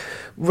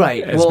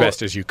 right, as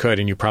best as you could,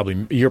 and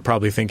you're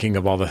probably thinking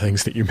of all the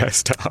things that you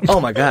messed up.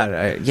 Oh my God,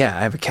 I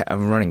have a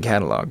running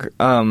catalog.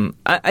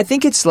 I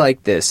think it's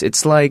like this.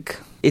 It's like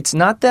it's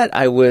not that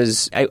I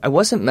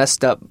wasn't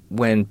messed up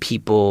when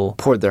people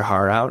poured their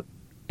heart out.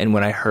 And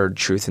when I heard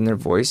truth in their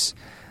voice,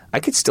 I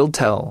could still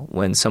tell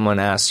when someone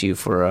asks you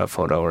for a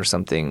photo or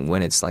something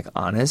when it's like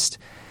honest.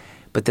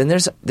 But then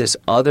there's this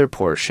other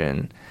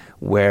portion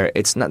where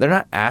they're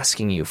not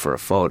asking you for a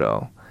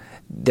photo.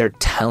 They're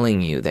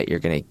telling you that you're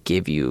going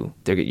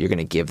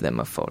to give them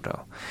a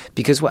photo.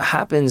 Because what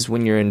happens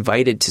when you're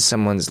invited to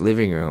someone's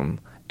living room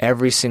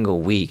every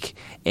single week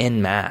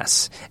en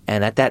masse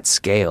and at that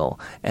scale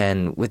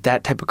and with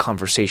that type of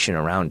conversation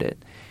around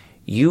it,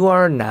 you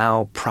are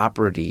now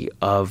property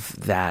of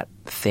that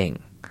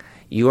thing.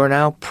 you are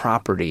now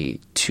property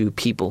to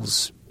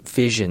people's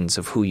visions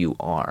of who you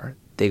are.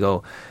 They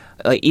go,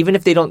 like, even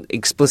if they don't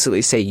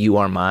explicitly say you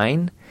are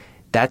mine,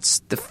 that's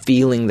the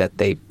feeling that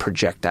they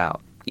project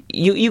out.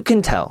 You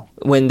can tell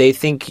when they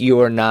think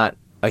you're not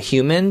a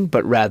human,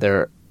 but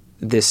rather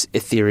this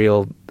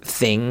ethereal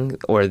thing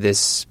or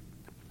this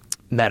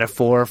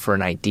metaphor for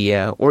an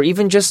idea or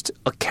even just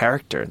a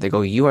character. They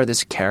go, you are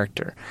this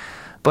character.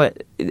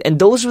 And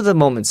those were the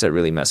moments that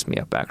really messed me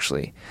up,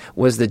 actually,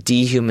 was the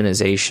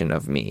dehumanization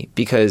of me.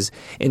 Because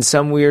in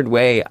some weird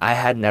way, I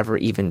had never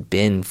even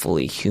been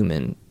fully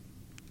human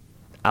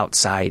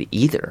outside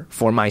either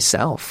for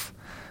myself.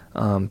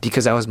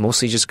 Because I was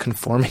mostly just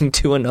conforming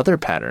to another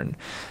pattern.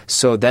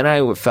 So then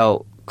I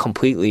felt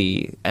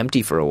completely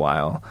empty for a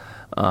while.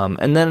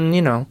 And then,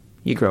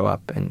 you grow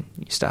up and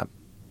you stop,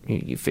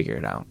 you figure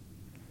it out.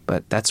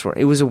 But that's where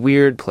it was a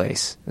weird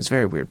place. It was a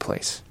very weird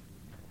place.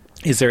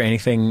 Is there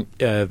anything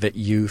that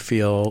you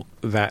feel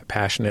that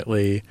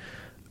passionately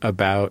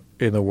about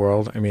in the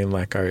world? I mean,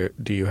 like,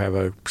 do you have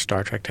a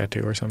Star Trek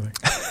tattoo or something?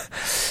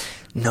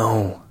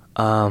 No.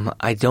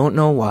 I don't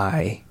know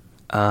why.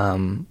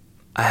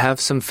 I have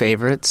some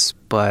favorites,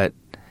 but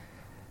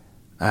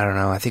I don't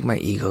know. I think my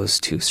ego's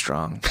too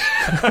strong.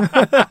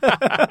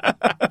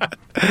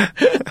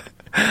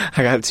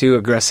 I got too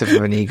aggressive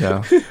of an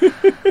ego.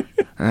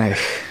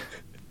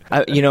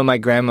 My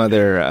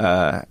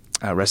grandmother,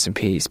 rest in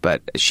peace,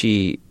 but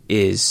she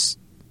is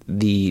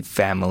the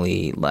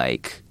family,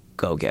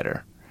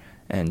 go-getter.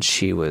 And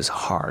she was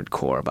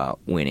hardcore about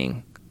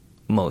winning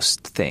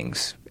most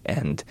things.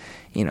 And,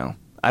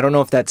 I don't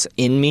know if that's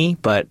in me,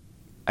 but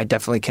I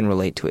definitely can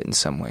relate to it in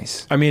some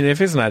ways. I mean,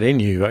 if it's not in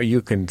you,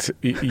 you can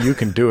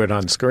do it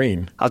on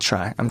screen. I'll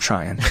try. I'm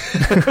trying.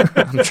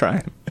 I'm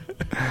trying.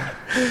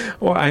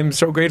 Well, I'm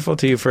so grateful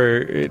to you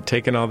for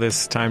taking all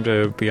this time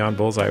to be on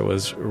Bullseye. It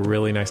was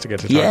really nice to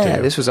get to talk to you.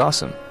 Yeah, this was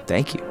awesome.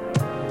 Thank you.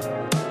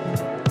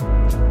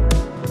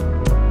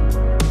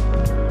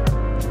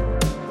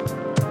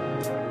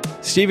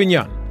 Steven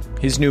Yeun,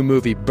 his new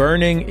movie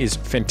Burning is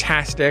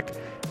fantastic.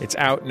 It's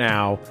out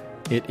now.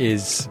 It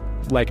is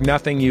like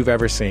nothing you've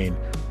ever seen.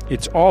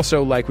 It's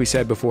also, like we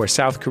said before,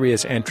 South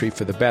Korea's entry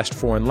for the Best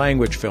Foreign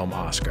Language Film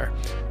Oscar.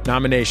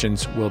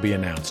 Nominations will be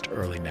announced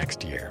early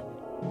next year.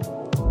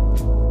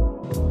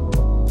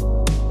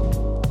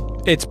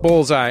 It's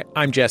Bullseye.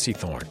 I'm Jesse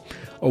Thorne.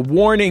 A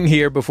warning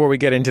here before we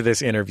get into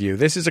this interview.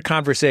 This is a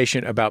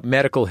conversation about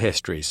medical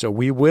history, so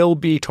we will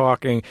be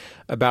talking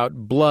about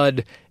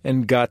blood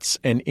and guts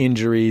and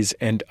injuries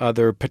and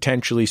other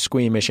potentially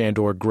squeamish and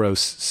or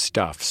gross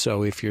stuff.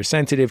 So if you're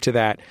sensitive to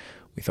that,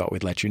 we thought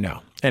we'd let you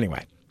know.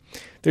 Anyway,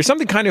 there's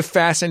something kind of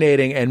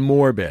fascinating and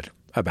morbid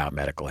about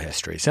medical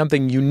history,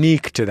 something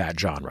unique to that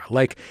genre.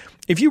 Like,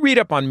 if you read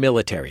up on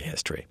military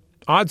history,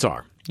 odds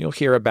are you'll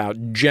hear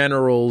about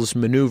generals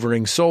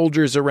maneuvering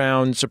soldiers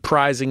around,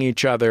 surprising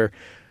each other,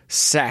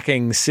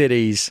 sacking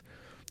cities.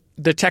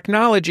 The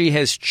technology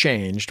has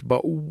changed,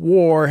 but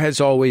war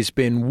has always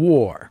been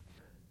war.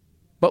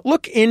 But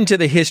look into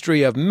the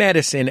history of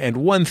medicine, and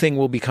one thing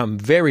will become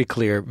very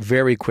clear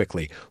very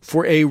quickly.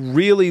 For a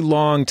really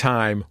long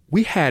time,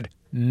 we had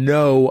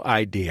no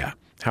idea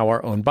how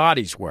our own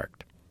bodies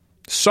worked.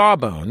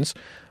 Sawbones,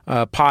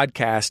 a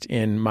podcast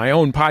in my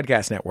own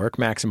podcast network,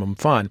 Maximum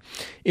Fun,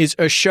 is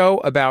a show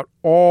about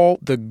all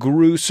the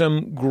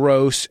gruesome,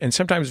 gross, and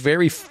sometimes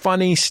very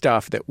funny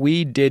stuff that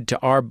we did to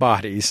our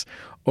bodies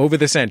over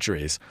the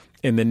centuries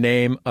in the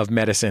name of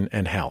medicine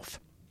and health.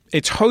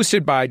 It's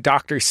hosted by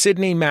Dr.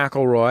 Sydney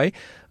McElroy,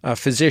 a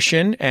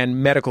physician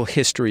and medical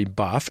history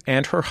buff,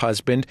 and her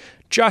husband,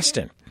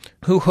 Justin,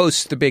 who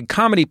hosts the big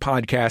comedy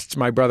podcasts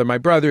My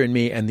Brother, and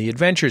Me, and The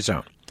Adventure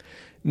Zone.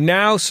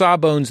 Now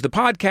Sawbones, the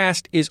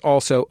podcast, is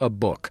also a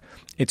book.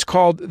 It's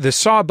called The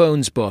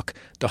Sawbones Book,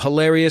 The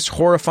Hilarious,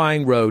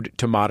 Horrifying Road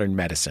to Modern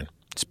Medicine.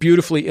 It's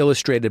beautifully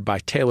illustrated by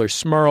Taylor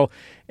Smurl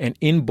and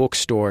in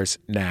bookstores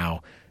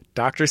now.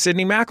 Dr.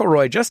 Sydney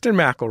McElroy, Justin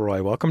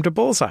McElroy, welcome to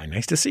Bullseye.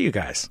 Nice to see you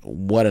guys.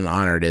 What an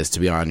honor it is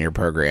to be on your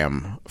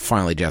program,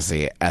 finally,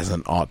 Jesse, as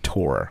an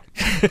auteur,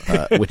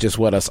 which is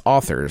what us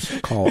authors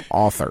call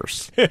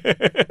authors.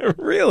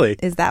 Really?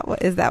 Is that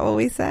what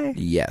we say?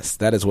 Yes,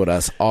 that is what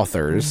us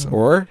authors,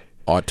 or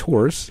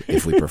auteurs,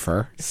 if we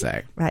prefer,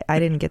 say. I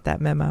didn't get that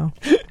memo.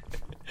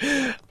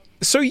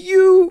 So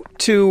you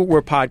two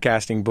were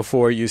podcasting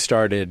before you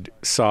started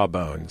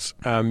Sawbones.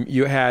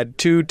 You had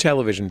two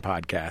television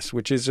podcasts,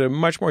 which is a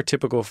much more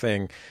typical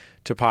thing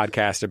to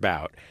podcast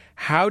about.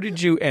 How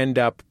did you end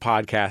up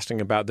podcasting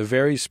about the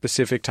very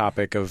specific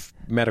topic of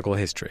medical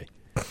history?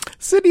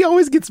 Sydney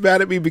always gets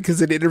mad at me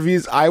because in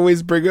interviews I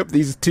always bring up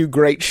these two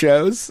great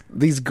shows,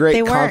 these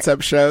great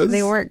concept shows.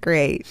 They weren't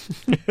great.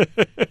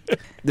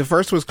 The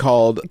first was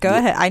called... Go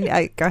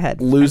ahead. Go ahead.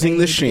 Losing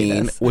the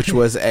Sheen, which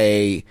was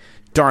a...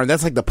 Darn,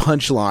 that's like the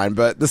punchline,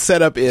 but the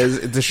setup is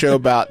it's a show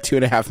about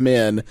 2.5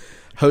 Men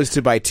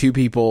hosted by two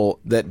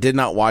people that did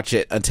not watch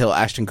it until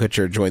Ashton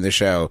Kutcher joined the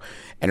show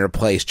and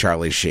replaced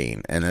Charlie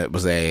Sheen. And it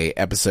was a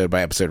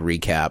episode-by-episode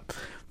recap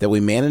that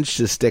we managed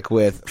to stick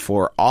with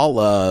for all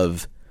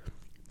of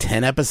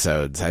 10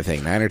 episodes, I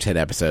think, 9 or 10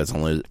 episodes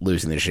on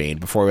Losing the Sheen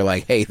before we're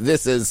like, hey,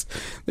 there's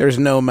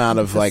no amount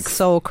of like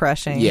soul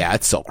crushing. Yeah,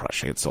 it's soul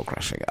crushing.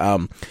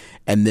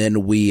 And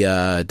then we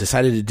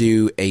decided to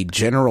do a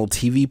general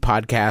TV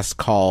podcast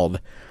called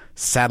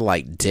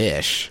Satellite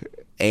Dish,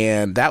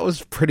 and that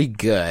was pretty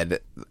good,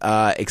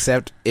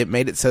 except it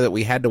made it so that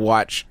we had to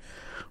watch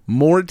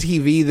more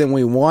TV than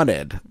we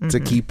wanted to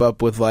keep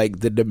up with like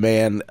the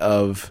demand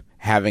of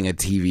having a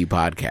TV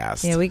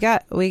podcast. Yeah,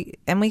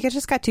 we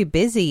just got too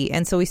busy,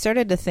 and so we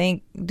started to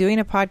think doing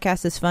a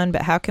podcast is fun,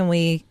 but how can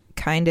we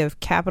kind of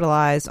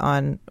capitalize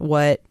on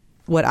what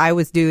I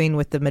was doing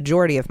with the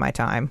majority of my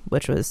time,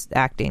 which was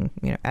acting,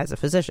 as a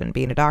physician,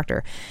 being a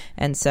doctor.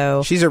 And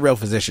so she's a real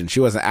physician. She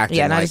wasn't acting.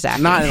 Yeah, not just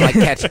acting. Not in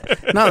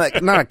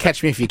like not a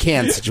catch me if you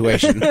can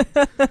situation.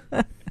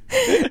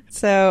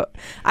 So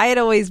I had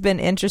always been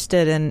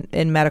interested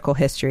in medical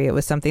history. It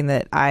was something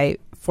that I,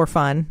 for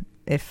fun,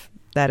 if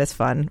that is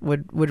fun,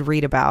 would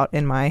read about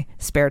in my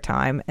spare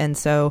time. And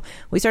so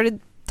we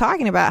started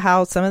talking about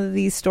how some of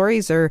these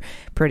stories are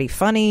pretty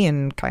funny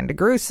and kind of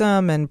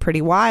gruesome and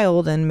pretty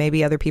wild, and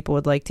maybe other people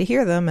would like to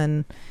hear them,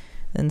 and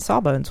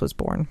Sawbones was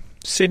born.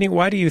 Sydney,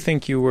 why do you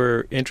think you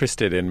were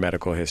interested in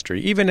medical history,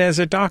 even as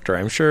a doctor?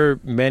 I'm sure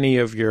many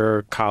of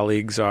your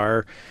colleagues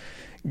are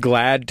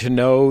glad to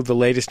know the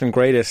latest and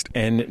greatest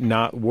and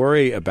not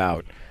worry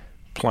about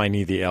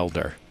Pliny the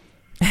Elder.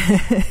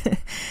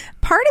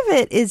 Part of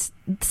it is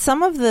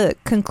some of the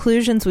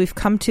conclusions we've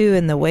come to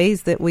and the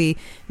ways that we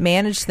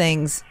manage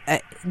things.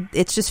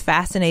 It's just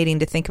fascinating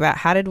to think about,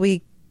 how did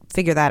we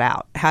figure that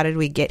out? How did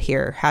we get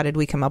here? How did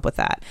we come up with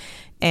that?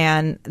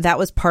 And that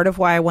was part of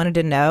why I wanted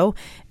to know.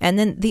 And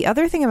then the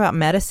other thing about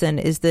medicine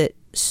is that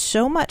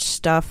so much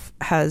stuff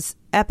has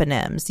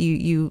eponyms.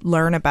 You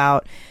learn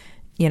about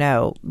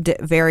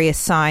various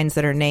signs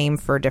that are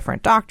named for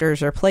different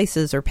doctors or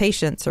places or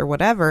patients or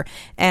whatever.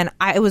 And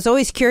I was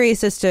always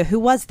curious as to who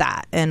was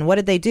that and what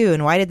did they do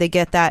and why did they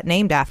get that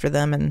named after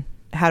them and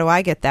how do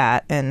I get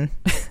that? And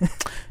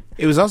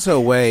it was also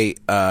a way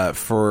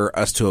for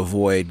us to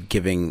avoid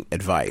giving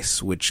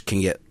advice, which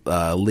can get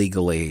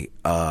legally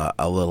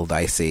a little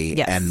dicey.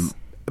 Yes. And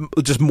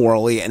just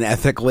morally and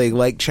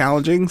ethically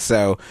challenging.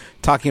 So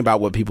talking about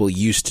what people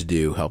used to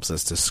do helps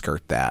us to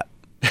skirt that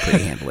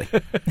pretty handily.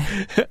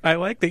 I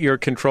like that you're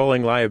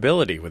controlling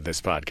liability with this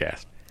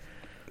podcast.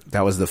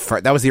 That was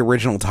the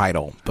original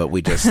title, but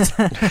we just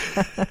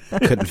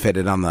couldn't fit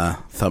it on the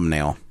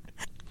thumbnail.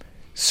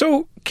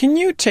 So can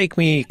you take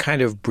me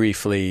kind of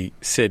briefly,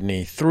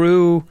 Sydney,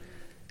 through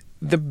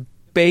the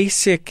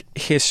basic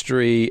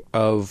history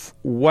of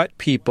what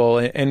people,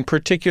 and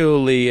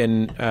particularly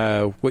in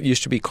what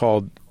used to be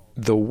called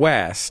the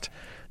West,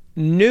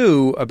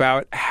 knew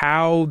about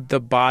how the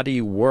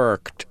body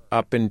worked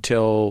up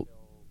until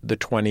the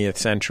 20th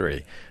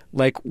century?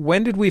 Like,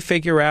 when did we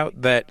figure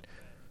out that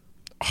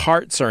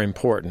hearts are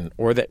important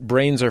or that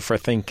brains are for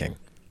thinking?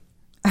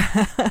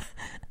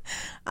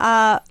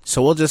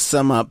 So we'll just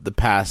sum up the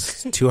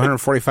past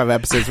 245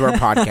 episodes of our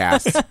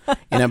podcast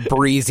in a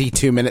breezy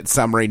 2-minute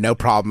summary. No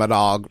problem at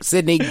all.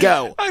 Sydney,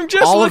 go. I'm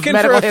just looking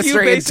for a few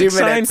basic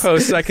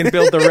signposts I can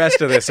build the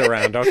rest of this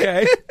around,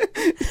 okay?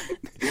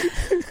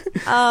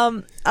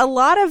 A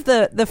lot of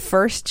the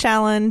first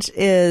challenge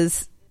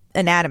is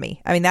anatomy.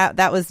 I mean,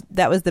 that was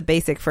the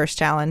basic first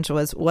challenge,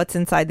 was what's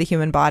inside the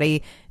human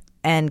body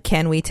and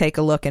can we take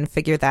a look and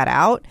figure that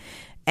out?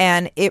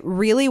 And it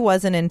really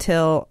wasn't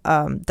until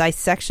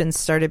dissections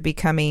started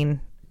becoming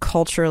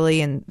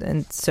culturally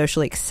and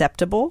socially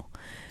acceptable.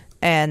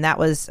 And that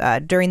was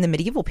during the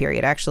medieval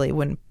period, actually,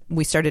 when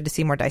we started to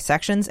see more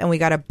dissections and we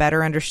got a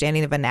better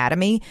understanding of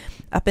anatomy.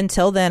 Up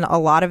until then, a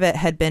lot of it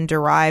had been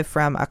derived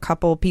from a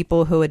couple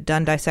people who had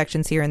done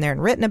dissections here and there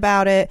and written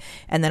about it,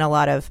 and then a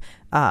lot of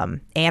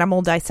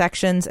animal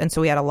dissections. And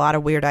so we had a lot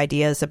of weird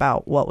ideas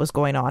about what was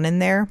going on in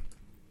there.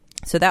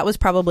 So that was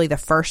probably the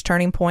first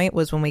turning point,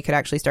 was when we could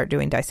actually start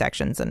doing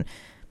dissections, and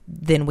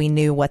then we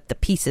knew what the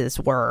pieces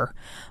were.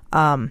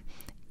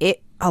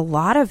 A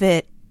lot of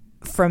it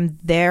from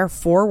there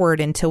forward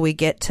until we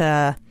get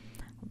to,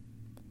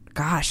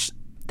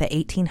 the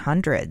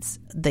 1800s.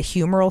 The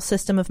humoral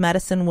system of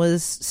medicine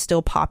was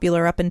still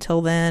popular up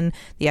until then.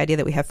 The idea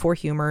that we have 4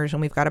 humors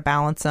and we've got to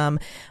balance them.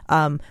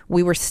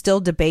 We were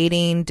still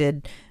debating,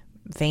 did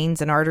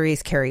veins and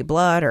arteries carry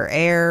blood or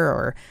air,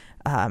 or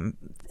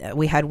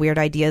we had weird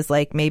ideas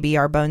like maybe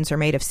our bones are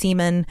made of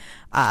semen.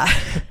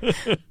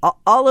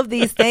 All of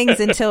these things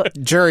until...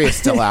 Jury is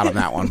still out on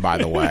that one, by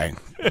the way.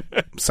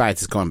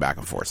 Science is going back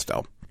and forth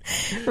still.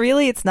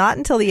 Really, it's not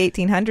until the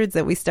 1800s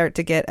that we start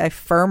to get a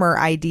firmer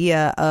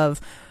idea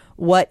of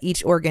what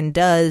each organ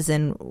does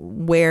and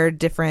where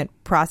different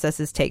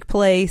processes take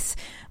place.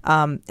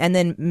 And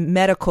then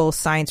medical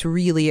science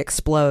really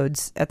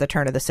explodes at the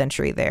turn of the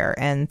century there.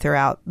 And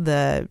throughout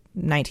the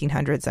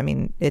 1900s, I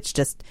mean, it's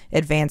just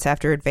advance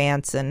after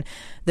advance, and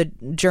the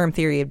germ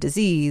theory of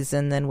disease.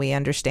 And then we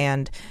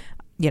understand,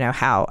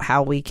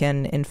 how we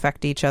can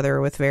infect each other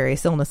with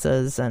various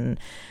illnesses, and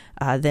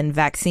then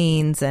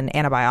vaccines and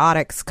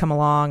antibiotics come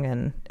along,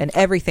 and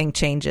everything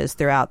changes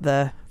throughout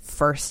the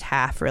first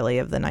half, really,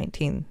 of the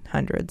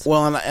 1900s.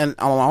 Well, and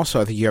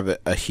also I think you have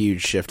a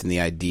huge shift in the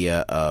idea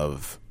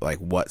of like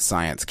what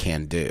science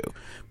can do,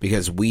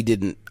 because we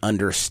didn't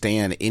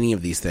understand any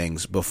of these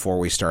things before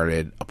we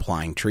started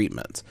applying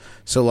treatments.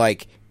 So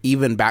like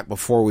even back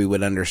before we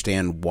would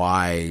understand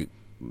why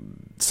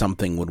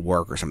something would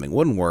work or something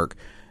wouldn't work,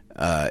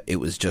 it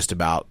was just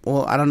about,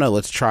 well, I don't know,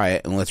 let's try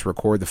it and let's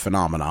record the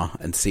phenomena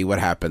and see what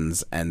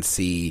happens and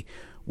see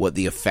what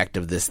the effect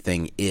of this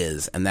thing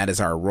is. And that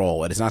is our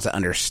role. It is not to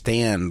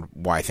understand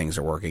why things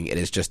are working. It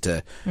is just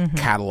to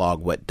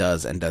catalog what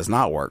does and does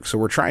not work. So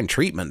we're trying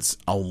treatments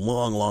a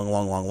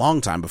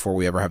long time before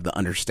we ever have the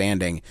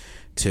understanding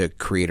to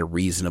create a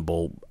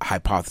reasonable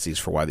hypothesis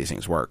for why these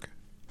things work.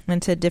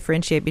 And to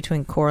differentiate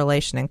between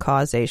correlation and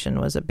causation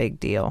was a big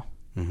deal.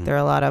 There are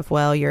a lot of,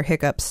 well, your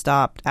hiccups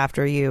stopped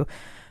after you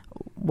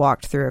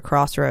walked through a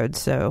crossroads,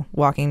 so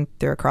walking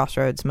through a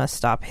crossroads must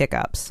stop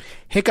hiccups.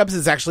 Hiccups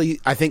is actually,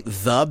 I think,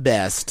 the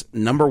best,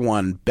 number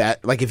one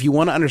bet. Like, if you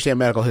want to understand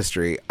medical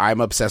history, I'm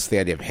obsessed with the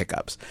idea of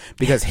hiccups.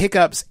 Because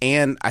hiccups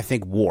and, I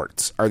think,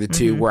 warts are the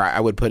two where I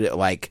would put it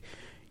like,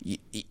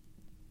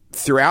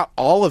 throughout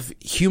all of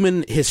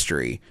human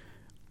history,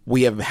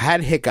 we have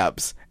had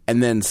hiccups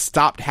and then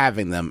stopped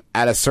having them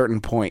at a certain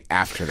point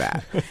after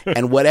that.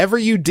 And whatever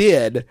you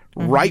did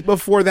right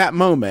before that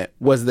moment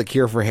was the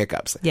cure for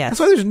hiccups. Yes. That's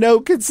why there's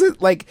no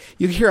like,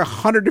 you hear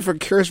 100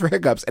 different cures for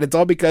hiccups, and it's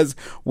all because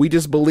we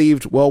just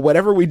believed, well,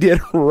 whatever we did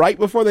right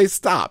before they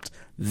stopped,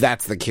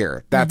 that's the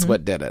cure. That's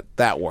what did it.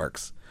 That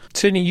works.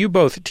 Sydney, you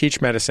both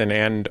teach medicine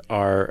and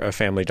are a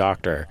family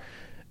doctor.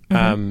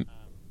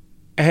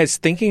 Has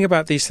thinking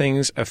about these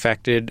things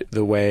affected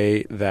the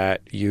way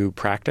that you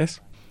practice?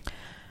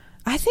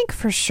 I think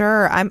for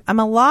sure. I'm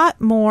a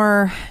lot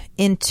more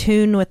in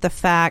tune with the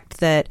fact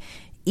that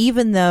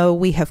even though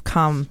we have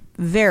come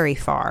very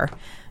far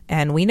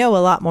and we know a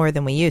lot more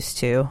than we used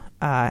to,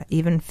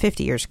 even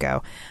 50 years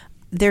ago,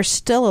 there's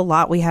still a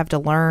lot we have to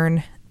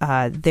learn.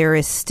 There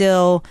is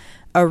still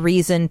a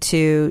reason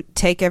to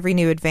take every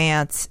new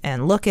advance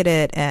and look at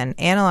it and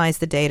analyze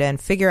the data and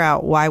figure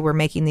out why we're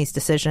making these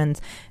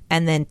decisions,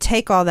 and then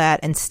take all that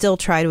and still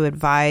try to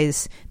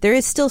advise. There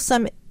is still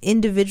some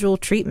individual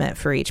treatment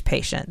for each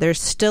patient. There's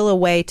still a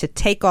way to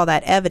take all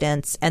that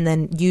evidence and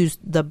then use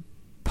the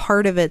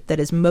part of it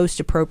that is most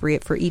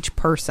appropriate for each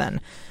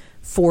person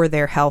for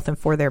their health and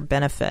for their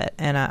benefit.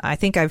 And I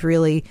think I've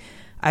really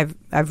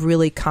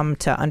come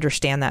to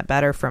understand that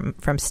better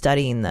from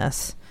studying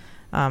this.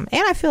 And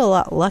I feel a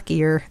lot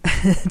luckier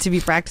to be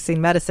practicing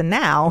medicine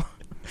now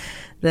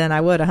than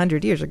I would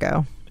 100 years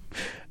ago.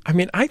 I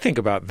mean, I think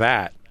about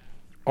that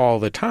all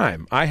the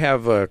time. I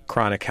have a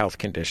chronic health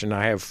condition.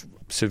 I have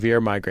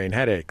severe migraine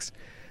headaches.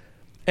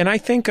 And I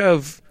think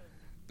of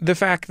the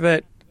fact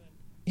that,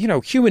 you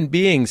know, human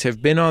beings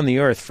have been on the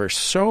earth for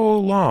so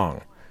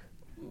long,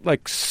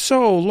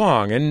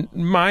 and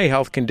my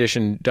health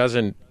condition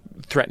doesn't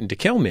threaten to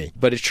kill me,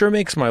 but it sure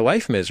makes my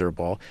life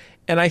miserable.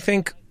 And I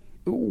think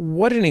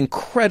what an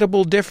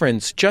incredible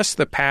difference just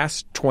the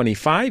past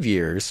 25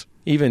 years,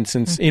 even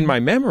since in my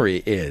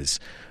memory, is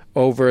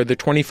over the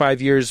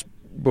 25 years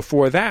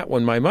before that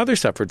when my mother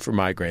suffered from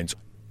migraines.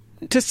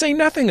 To say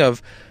nothing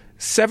of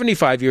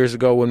 75 years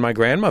ago when my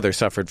grandmother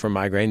suffered from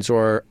migraines,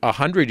 or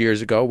 100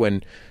 years ago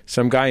when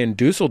some guy in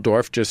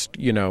Dusseldorf just,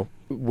 you know,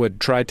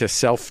 would try to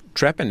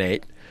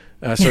self-trepanate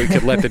so he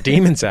could let the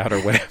demons out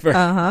or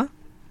whatever.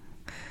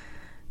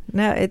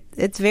 No,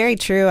 it's very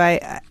true.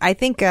 I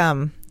think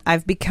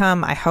I've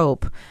become, I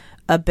hope,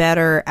 a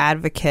better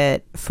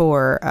advocate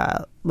for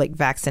like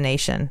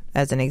vaccination,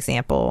 as an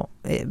example,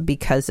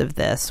 because of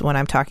this. When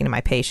I'm talking to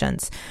my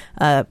patients,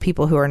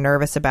 people who are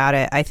nervous about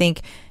it, I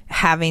think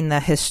having the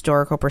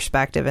historical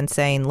perspective and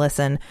saying,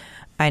 listen,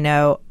 I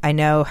know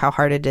how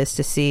hard it is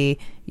to see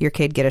your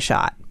kid get a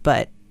shot,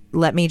 but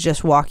let me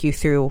just walk you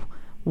through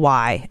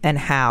why and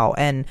how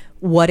and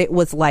what it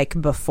was like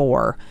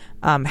before.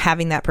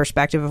 Having that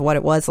perspective of what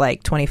it was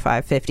like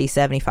 25, 50,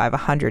 75,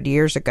 100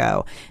 years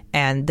ago,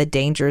 and the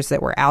dangers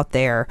that were out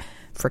there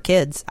for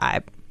kids,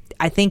 I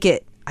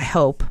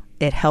hope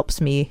it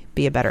helps me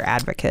be a better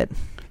advocate.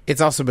 It's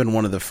also been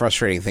one of the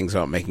frustrating things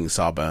about making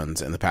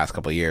Sawbones in the past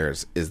couple of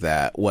years is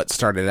that what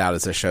started out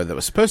as a show that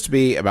was supposed to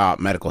be about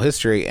medical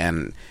history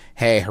and,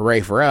 hey,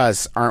 hooray for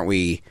us, aren't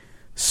we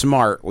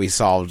smart, we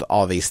solved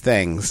all these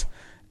things.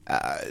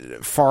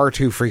 Far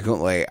too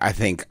frequently, I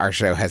think our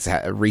show has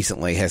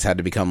recently had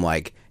to become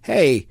like,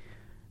 hey,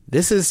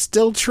 this is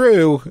still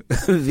true.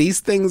 These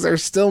things are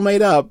still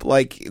made up.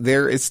 Like,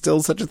 there is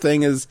still such a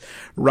thing as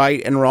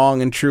right and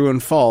wrong and true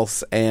and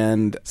false.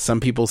 And some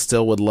people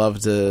still would love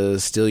to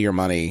steal your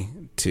money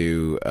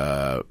to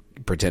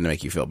pretend to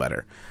make you feel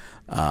better.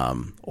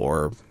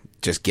 Or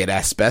just get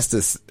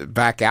asbestos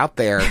back out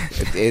there,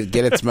 get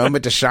its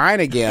moment to shine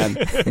again.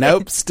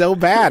 Nope, still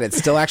bad. It's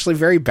still actually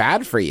very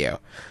bad for you.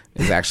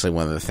 is actually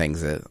one of the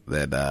things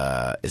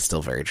that is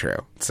still very true.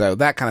 So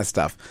that kind of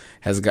stuff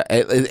has got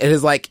it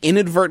has like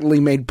inadvertently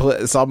made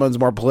Sawbones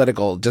more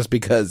political just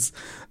because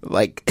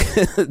like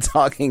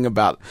talking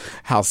about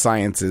how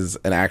science is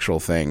an actual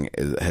thing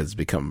has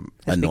become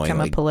annoyingly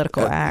become a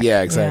political act.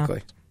 Yeah, exactly.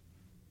 Yeah.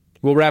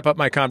 We'll wrap up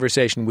my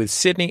conversation with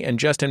Sydney and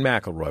Justin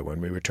McElroy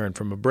when we return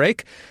from a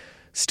break.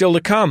 Still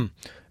to come.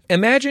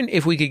 Imagine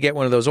if we could get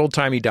one of those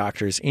old-timey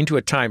doctors into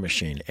a time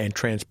machine and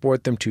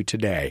transport them to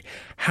today.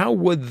 How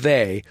would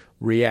they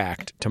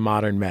react to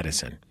modern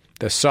medicine?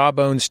 The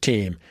Sawbones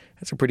team,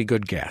 that's a pretty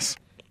good guess.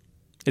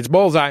 It's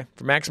Bullseye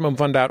from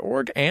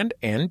MaximumFun.org and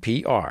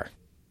NPR.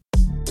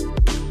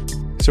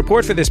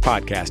 Support for this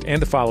podcast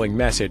and the following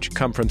message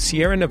come from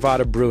Sierra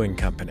Nevada Brewing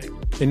Company.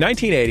 In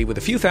 1980, with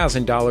a few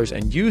 $1,000s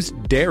and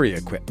used dairy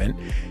equipment,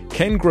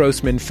 Ken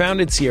Grossman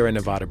founded Sierra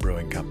Nevada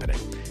Brewing Company.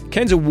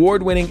 Ken's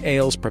award-winning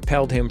ales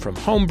propelled him from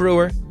home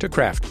brewer to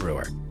craft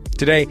brewer.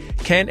 Today,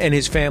 Ken and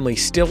his family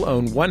still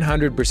own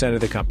 100%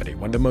 of the company,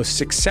 one of the most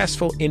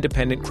successful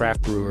independent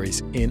craft breweries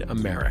in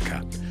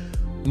America.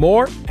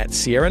 More at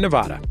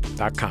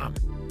sierranevada.com.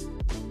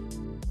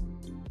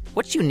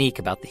 What's unique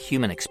about the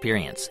human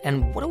experience,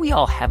 and what do we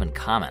all have in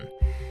common?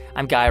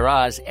 I'm Guy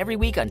Raz. Every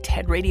week on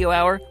TED Radio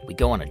Hour, we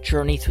go on a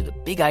journey through the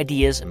big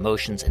ideas,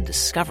 emotions, and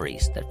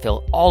discoveries that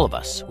fill all of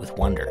us with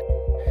wonder.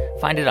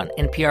 Find it on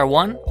NPR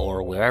One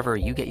or wherever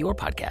you get your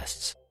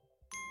podcasts.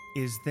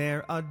 Is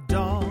there a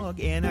dog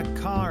in a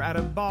car at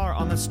a bar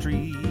on the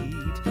street?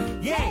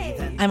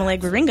 Yay! I'm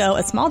Allegra Ringo,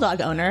 a small dog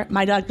owner.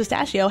 My dog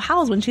Pistachio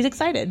howls when she's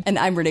excited. And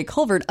I'm Renee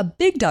Colvert, a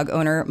big dog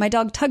owner. My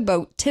dog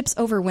Tugboat tips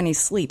over when he's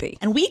sleepy.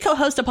 And we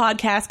co-host a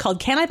podcast called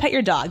Can I Pet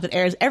Your Dog that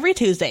airs every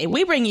Tuesday.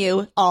 We bring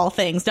you all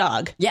things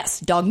dog. Yes,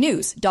 dog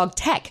news, dog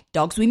tech,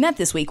 dogs we met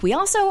this week. We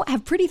also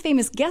have pretty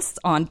famous guests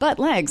on Butt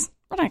Legs.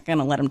 We're not going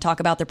to let them talk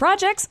about their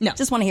projects. No.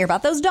 Just want to hear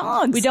about those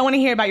dogs. We don't want to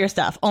hear about your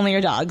stuff, only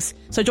your dogs.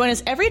 So join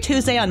us every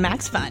Tuesday on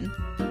Max Fun.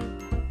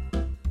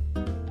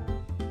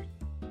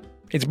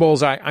 It's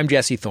Bullseye. I'm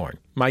Jesse Thorne.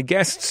 My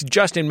guests,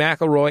 Justin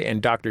McElroy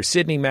and Dr.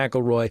 Sydney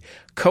McElroy,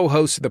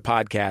 co-host the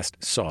podcast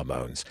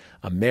Sawbones,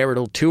 a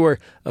marital tour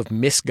of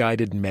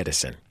misguided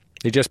medicine.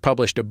 They just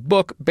published a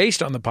book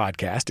based on the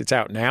podcast. It's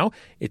out now.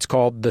 It's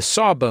called The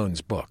Sawbones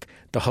Book,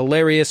 The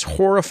Hilarious,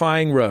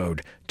 Horrifying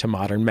Road to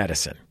Modern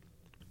Medicine.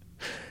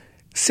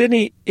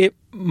 Sydney, it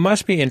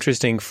must be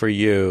interesting for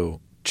you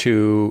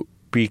to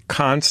be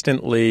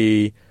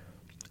constantly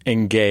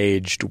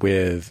engaged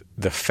with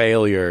the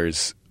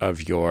failures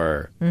of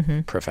your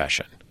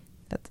profession.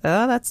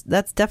 That's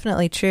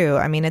definitely true.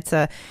 I mean, it's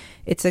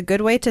a good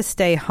way to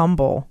stay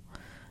humble,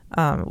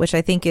 which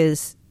I think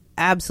is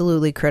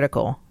absolutely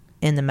critical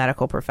in the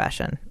medical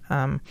profession.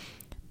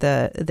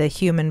 The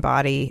human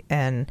body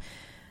and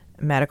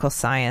medical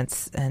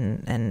science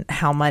and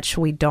how much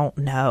we don't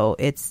know.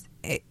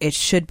 It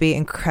should be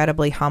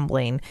incredibly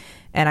humbling.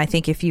 And I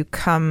think if you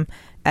come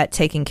at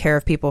taking care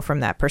of people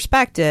from that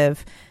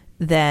perspective,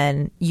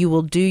 then you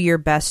will do your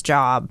best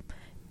job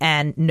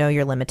and know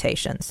your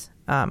limitations.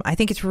 I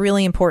think it's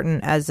really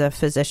important as a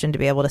physician to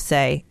be able to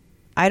say,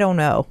 I don't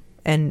know,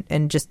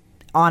 and just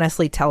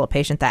honestly tell a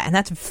patient that. And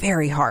that's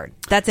very hard.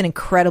 That's an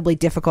incredibly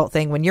difficult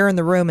thing when you're in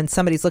the room and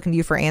somebody's looking to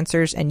you for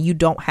answers and you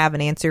don't have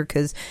an answer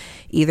because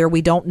either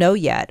we don't know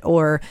yet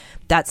or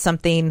that's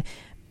something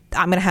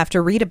I'm going to have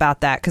to read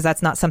about that because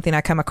that's not something I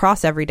come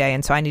across every day.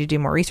 And so I need to do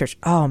more research.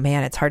 Oh,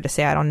 man, it's hard to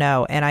say I don't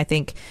know. And I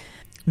think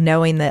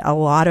knowing that a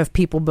lot of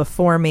people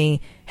before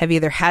me have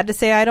either had to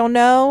say I don't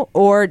know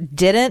or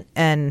didn't,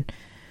 and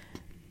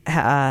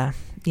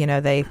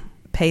they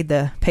paid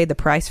the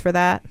price for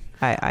that.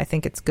 I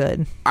think it's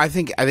good. I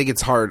think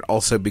it's hard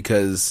also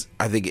because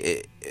I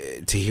think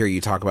to hear you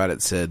talk about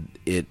it, Sid,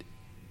 it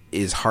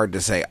is hard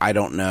to say I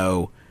don't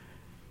know,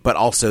 but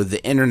also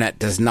the internet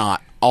does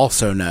not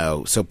also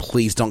know. So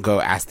please don't go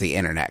ask the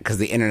internet because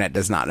the internet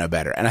does not know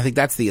better. And I think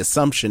that's the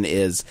assumption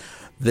is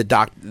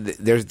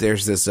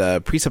there's this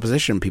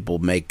presupposition people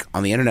make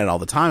on the internet all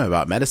the time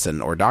about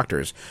medicine or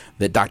doctors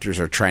that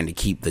doctors are trying to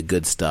keep the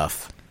good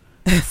stuff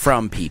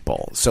from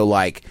people. So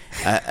like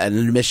an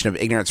admission of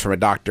ignorance from a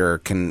doctor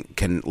can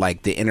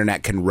like the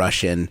internet can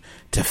rush in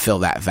to fill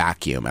that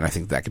vacuum, and I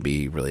think that can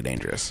be really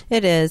dangerous.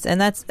 It is,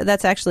 and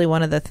that's actually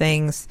one of the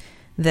things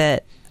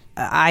that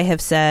I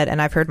have said,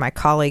 and I've heard my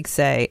colleagues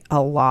say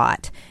a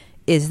lot,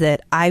 is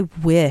that I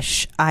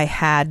wish I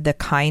had the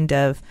kind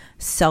of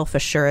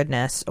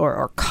self-assuredness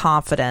or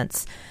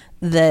confidence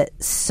that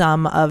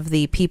some of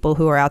the people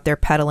who are out there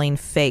peddling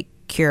fake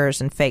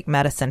cures and fake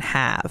medicine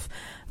have.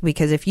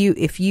 Because if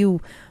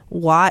you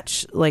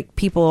watch like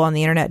people on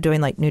the internet doing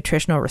like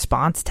nutritional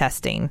response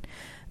testing,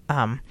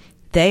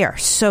 they are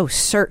so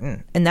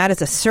certain, and that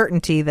is a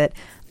certainty that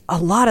a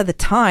lot of the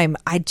time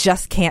I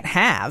just can't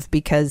have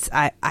because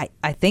I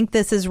think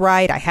this is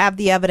right. I have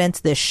the evidence.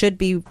 This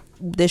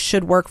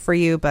should work for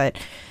you, but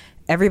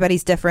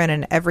everybody's different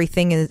and every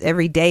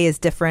day is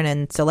different.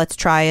 And so let's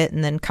try it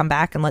and then come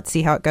back and let's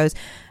see how it goes.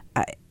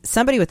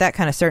 Somebody with that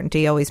kind of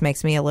certainty always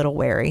makes me a little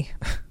wary.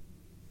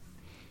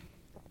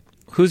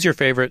 Who's your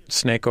favorite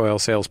snake oil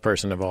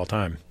salesperson of all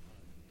time?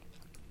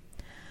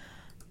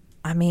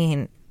 I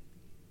mean,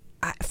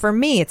 for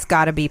me, it's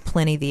got to be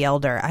Pliny the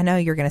Elder. I know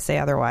you're going to say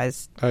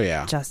otherwise,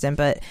 Justin,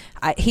 but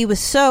he was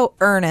so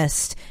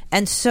earnest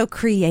and so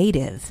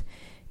creative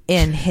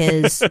in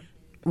his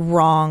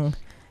wrong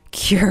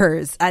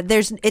cures.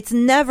 It's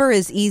never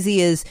as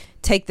easy as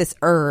take this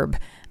herb.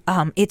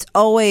 It's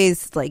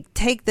always like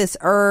take this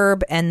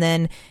herb and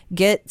then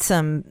get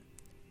some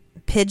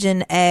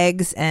pigeon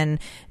eggs and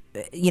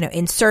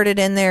insert it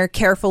in there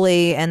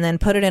carefully and then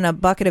put it in a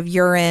bucket of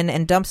urine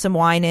and dump some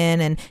wine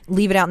in and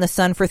leave it out in the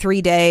sun for 3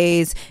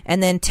 days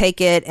and then take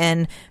it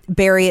and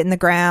bury it in the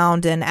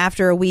ground. And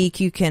after a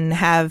week, you can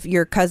have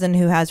your cousin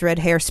who has red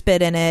hair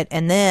spit in it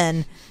and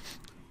then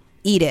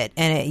eat it,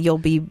 and you'll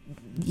be,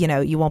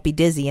 you won't be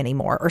dizzy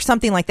anymore or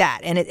something like that.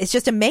 And it's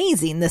just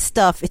amazing. This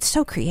stuff, it's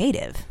so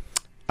creative.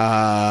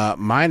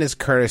 Mine is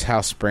Curtis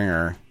House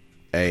Springer,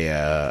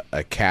 a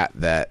cat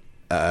that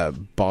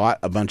bought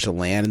a bunch of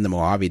land in the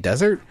Mojave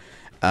Desert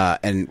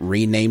and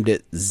renamed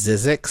it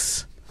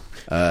Zizix.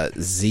 So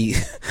it's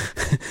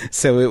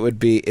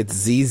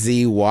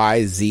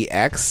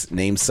ZZYZX,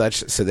 named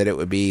such so that it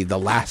would be the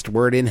last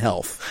word in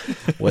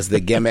health was the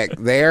gimmick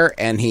there.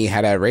 And he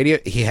had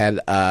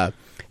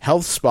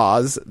health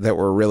spas that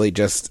were really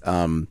just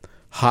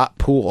hot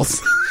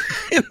pools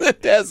in the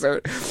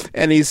desert,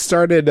 and he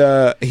started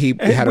he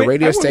had a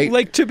radio station.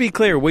 Like, to be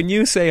clear, when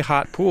you say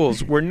hot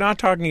pools, we're not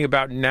talking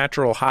about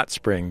natural hot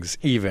springs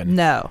even.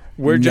 No,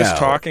 we're just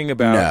talking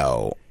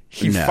about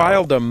he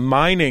filed a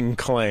mining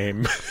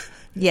claim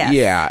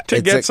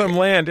to get some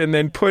land and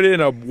then put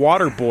in a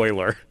water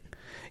boiler.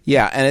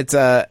 Yeah, and it's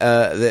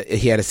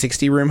he had a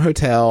 60-room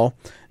hotel,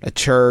 a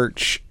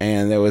church,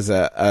 and there was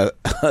a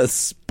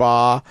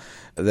spa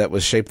that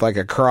was shaped like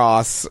a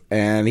cross,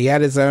 and he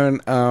had his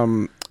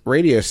own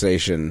radio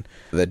station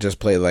that just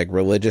played like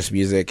religious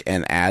music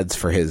and ads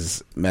for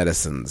his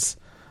medicines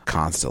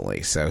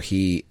constantly. So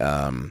he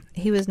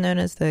was known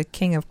as the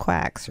King of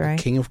Quacks, right?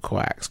 King of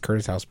Quacks.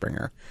 Curtis House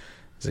Springer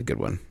is a good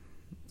one.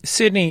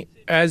 Sydney,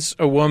 as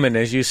a woman,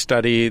 as you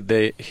study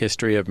the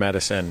history of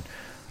medicine,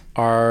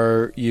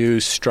 are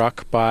you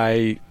struck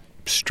by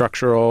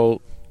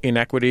structural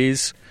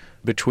inequities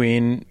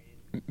between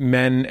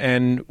men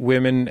and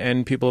women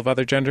and people of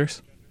other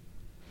genders?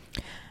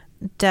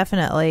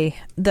 Definitely.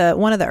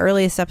 One of the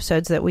earliest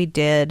episodes that we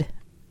did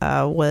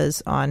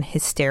was on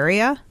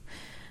hysteria,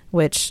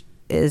 which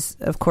is,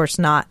 of course,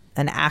 not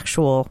an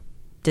actual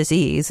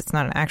disease. It's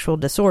not an actual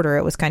disorder.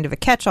 It was kind of a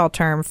catch-all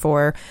term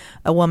for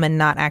a woman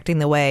not acting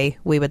the way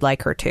we would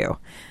like her to.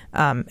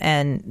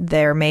 And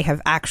there may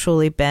have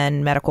actually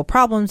been medical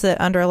problems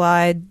that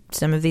underlied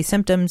some of these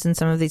symptoms and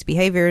some of these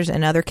behaviors.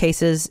 In other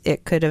cases,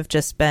 it could have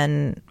just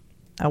been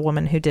a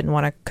woman who didn't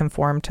want to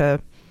conform to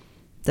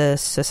the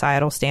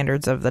societal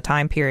standards of the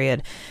time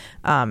period.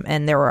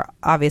 And there were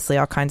obviously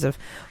all kinds of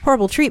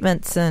horrible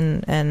treatments,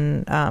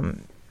 and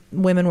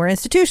women were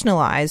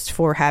institutionalized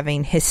for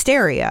having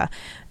hysteria.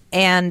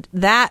 And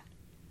that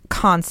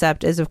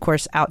concept is, of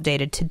course,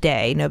 outdated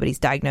today. Nobody's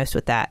diagnosed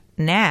with that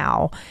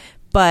now.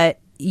 But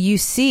you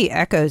see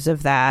echoes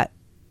of that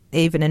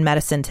even in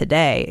medicine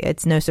today.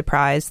 It's no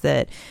surprise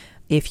that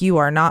if you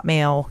are not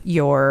male,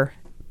 your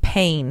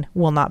pain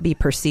will not be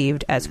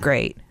perceived as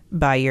great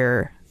by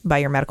your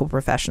medical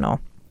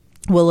professional.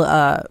 Will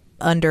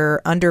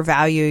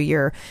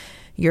undervalue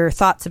your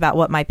thoughts about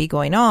what might be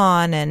going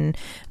on, and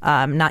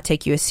not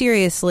take you as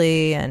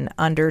seriously, and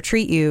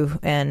undertreat you.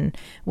 And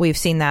we've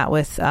seen that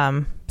with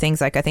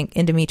things like, I think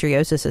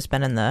endometriosis has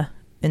been in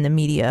the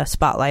media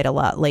spotlight a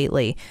lot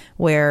lately,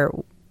 where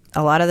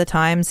a lot of the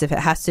times, if it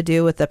has to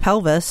do with the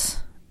pelvis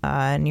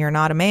and you're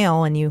not a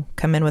male and you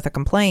come in with a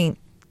complaint,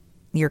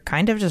 you're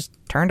kind of just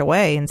turned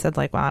away and said,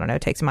 like, well, I don't know,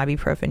 take some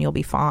ibuprofen, you'll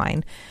be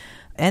fine.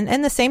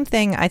 And the same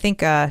thing, I think,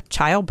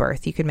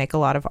 childbirth. You could make a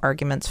lot of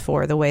arguments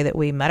for the way that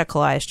we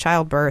medicalized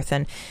childbirth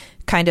and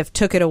kind of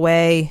took it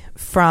away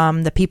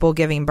from the people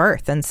giving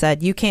birth and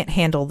said, you can't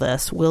handle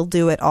this. We'll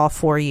do it all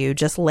for you.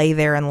 Just lay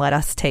there and let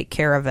us take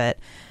care of it.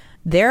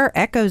 There are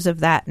echoes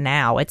of that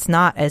now. It's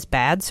not as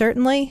bad,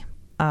 certainly.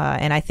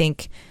 And I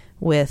think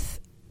with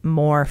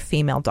more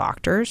female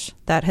doctors,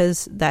 that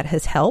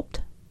has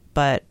helped.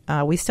 But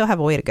we still have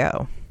a way to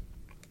go.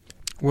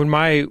 When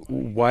my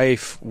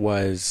wife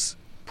was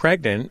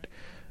pregnant,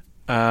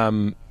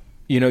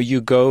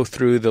 you go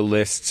through the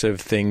lists of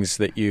things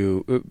that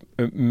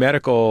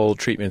medical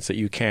treatments that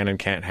you can and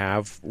can't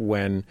have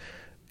when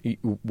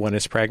one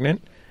is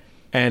pregnant.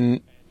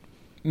 And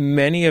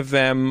many of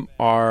them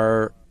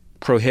are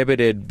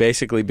prohibited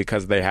basically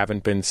because they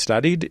haven't been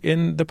studied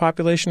in the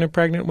population of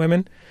pregnant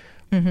women.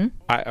 Mm-hmm.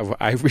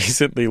 I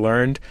recently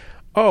learned,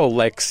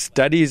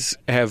 studies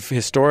have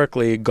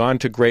historically gone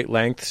to great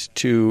lengths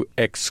to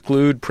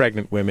exclude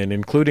pregnant women,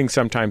 including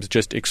sometimes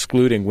just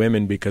excluding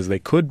women because they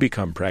could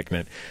become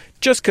pregnant,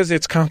 just because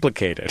it's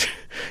complicated,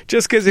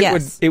 just because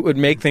it would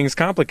make things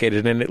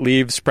complicated, and it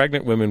leaves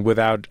pregnant women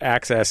without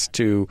access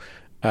to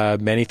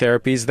many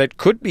therapies that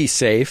could be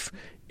safe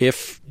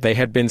if they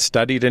had been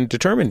studied and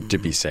determined to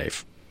be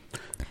safe.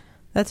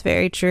 That's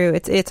very true.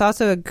 It's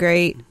also a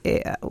great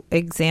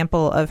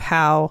example of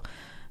how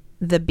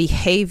the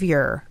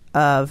behavior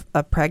of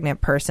a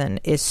pregnant person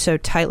is so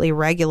tightly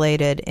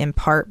regulated, in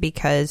part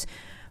because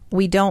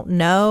we don't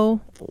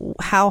know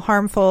how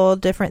harmful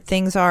different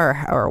things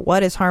are or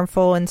what is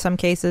harmful in some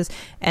cases.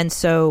 And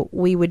so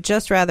we would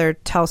just rather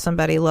tell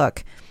somebody,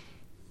 look,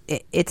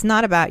 it's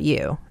not about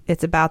you.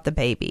 It's about the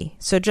baby.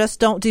 So just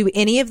don't do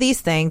any of these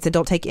things and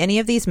don't take any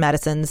of these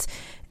medicines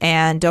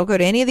and don't go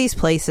to any of these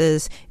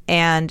places.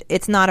 And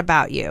it's not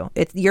about you.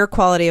 It's your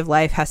quality of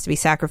life has to be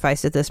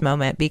sacrificed at this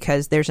moment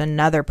because there's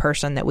another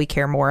person that we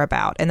care more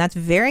about. And that's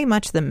very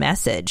much the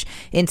message.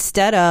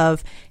 Instead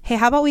of, hey,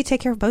 how about we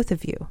take care of both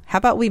of you? How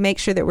about we make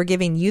sure that we're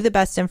giving you the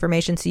best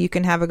information so you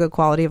can have a good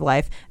quality of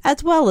life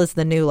as well as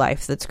the new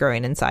life that's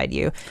growing inside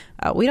you?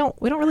 We don't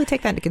really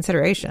take that into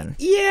consideration.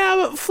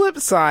 Yeah, but flip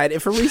side,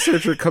 if a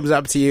researcher comes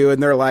up to you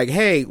and they're like,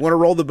 hey, want to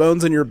roll the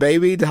bones in your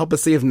baby to help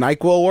us see if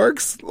NyQuil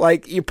works?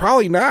 Like, you're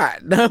probably not.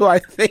 No, I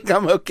think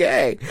I'm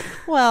okay.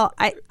 Well,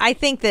 I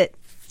think that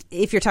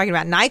if you're talking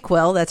about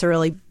NyQuil, that's a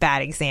really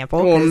bad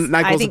example. Well,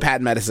 NyQuil's a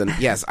patent medicine.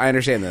 Yes, I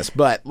understand this.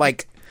 But,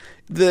 like,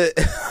 but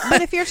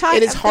if you're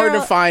talking, it is hard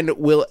to find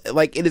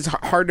it is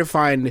hard to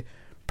find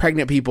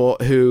pregnant people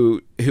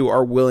who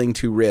are willing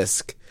to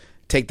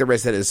take the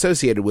risk that is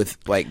associated with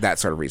like that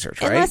sort of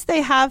research, right? Unless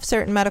they have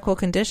certain medical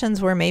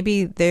conditions where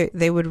maybe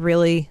they would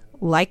really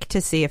like to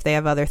see if they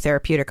have other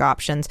therapeutic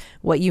options.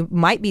 What you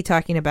might be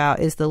talking about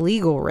is the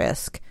legal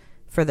risk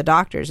for the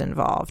doctors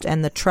involved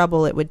and the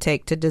trouble it would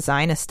take to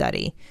design a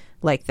study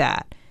like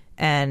that.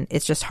 And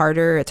it's just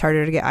harder. It's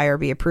harder to get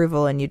IRB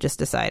approval, and you just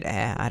decide,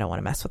 I don't want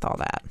to mess with all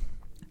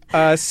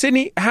that.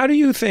 Sydney, how do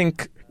you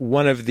think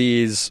one of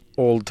these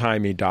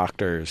old-timey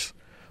doctors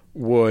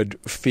would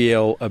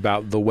feel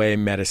about the way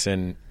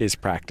medicine is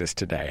practiced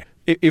today?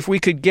 If we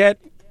could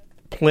get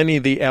Pliny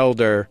the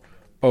Elder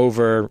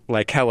over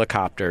like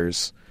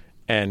helicopters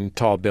and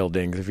tall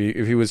buildings, if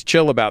he was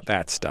chill about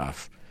that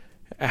stuff,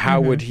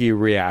 how would he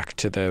react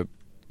to the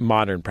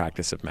modern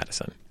practice of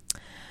medicine?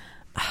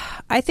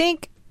 I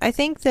think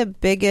the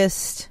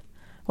biggest,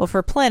 well,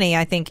 for Pliny,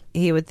 I think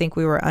he would think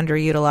we were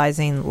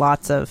underutilizing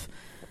lots of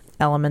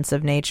elements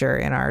of nature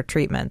in our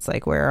treatments,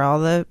 like where are all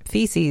the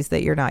feces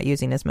that you're not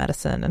using as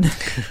medicine, and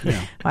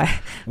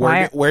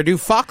where do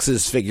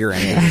foxes figure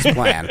in this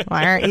plan?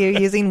 Why aren't you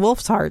using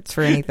wolf's hearts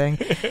for anything?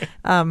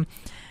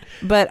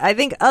 But I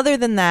think other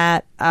than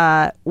that,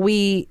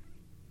 we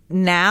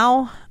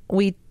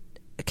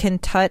can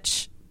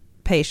touch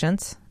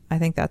patients. I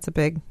think that's a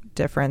big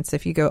difference.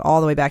 If you go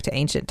all the way back to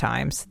ancient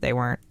times, they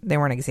weren't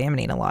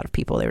examining a lot of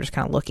people. They were just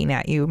kind of looking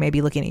at you,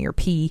 maybe looking at your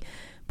pee,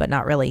 but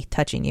not really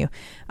touching you.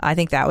 I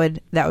think that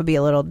would be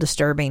a little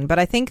disturbing. But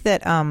I think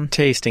that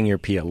tasting your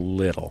pee a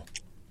little,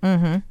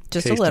 just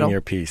tasting a little,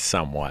 your pee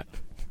somewhat,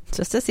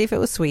 just to see if it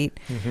was sweet.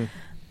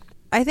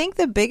 I think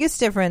the biggest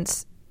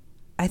difference,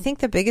 I think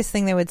the biggest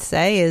thing they would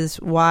say is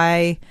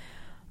why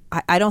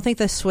I don't think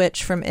the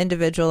switch from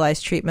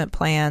individualized treatment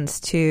plans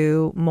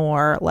to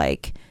more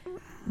like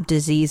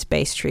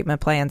disease-based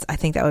treatment plans, I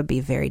think that would be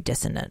very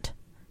dissonant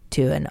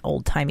to an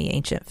old-timey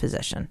ancient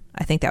physician.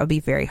 I think that would be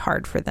very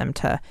hard for them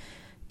to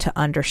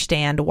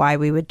understand why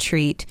we would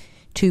treat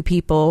two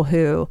people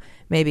who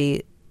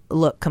maybe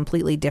look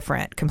completely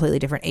different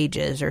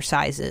ages or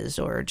sizes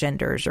or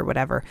genders or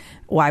whatever,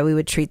 why we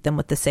would treat them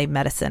with the same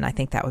medicine. I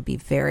think that would be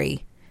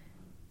very,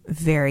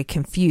 very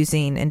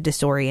confusing and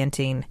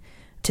disorienting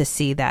to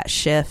see that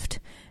shift.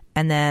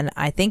 And then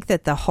I think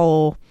that the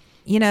whole,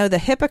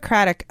 the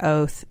Hippocratic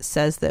Oath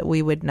says that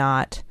we would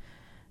not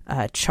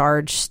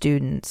charge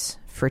students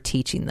for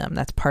teaching them.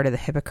 That's part of the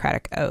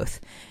Hippocratic Oath.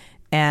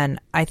 And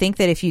I think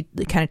that if you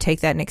kind of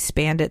take that and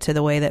expand it to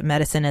the way that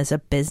medicine is a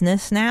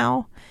business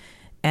now,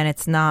 and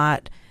it's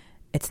not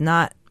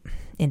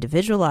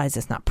individualized,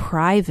 it's not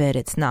private,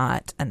 it's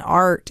not an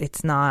art,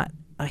 it's not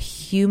a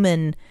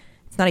humanistic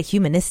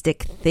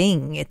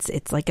thing.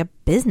 It's like a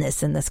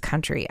business in this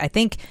country. I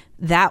think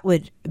that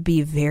would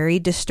be very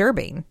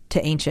disturbing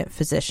to ancient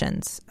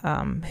physicians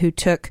who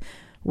took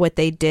what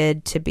they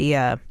did to be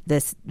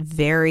this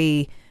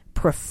very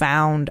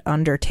profound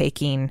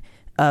undertaking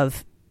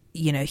of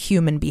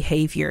human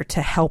behavior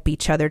to help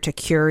each other, to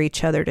cure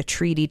each other, to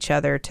treat each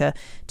other, to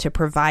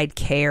provide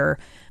care.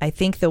 I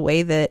think the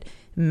way that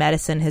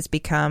medicine has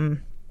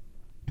become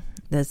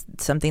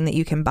something that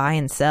you can buy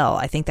and sell,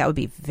 I think that would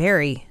be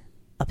very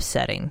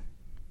upsetting.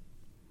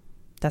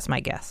 That's my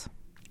guess.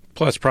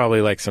 Plus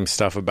probably like some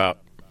stuff about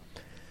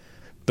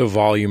the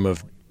volume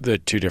of the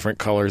two different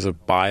colors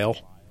of bile.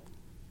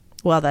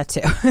 Well, that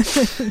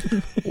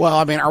too. Well,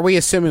 I mean, are we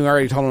assuming we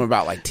already told them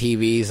about like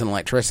TVs and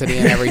electricity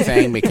and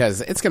everything?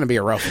 Because it's going to be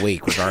a rough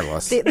week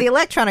regardless. The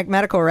electronic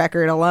medical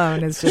record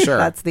alone is just,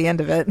 that's the end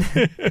of it.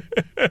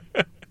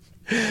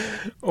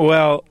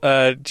 Well,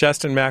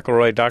 Justin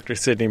McElroy, Dr.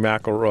 Sydney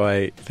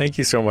McElroy, thank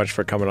you so much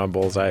for coming on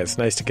Bullseye. It's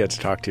nice to get to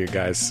talk to you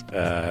guys.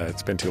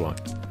 It's been too long.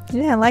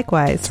 Yeah,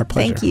 likewise. It's our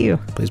pleasure. Thank you.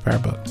 Please buy our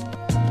book.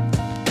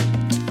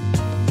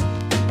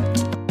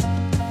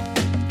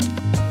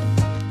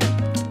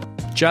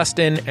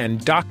 Justin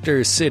and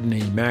Dr.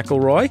 Sydney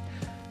McElroy.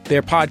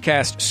 Their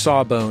podcast,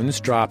 Sawbones,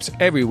 drops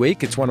every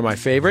week. It's one of my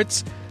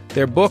favorites.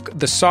 Their book,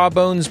 The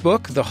Sawbones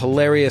Book, The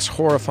Hilarious,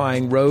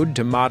 Horrifying Road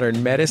to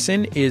Modern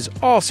Medicine, is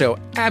also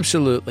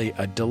absolutely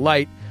a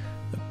delight.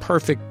 The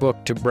perfect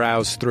book to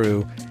browse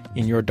through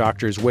in your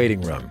doctor's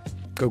waiting room.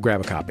 Go grab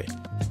a copy.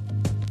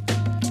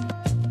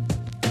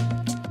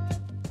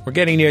 We're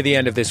getting near the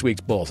end of this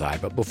week's Bullseye,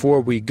 but before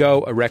we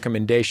go, a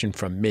recommendation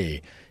from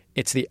me.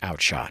 It's The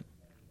Outshot.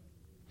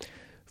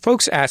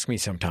 Folks ask me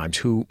sometimes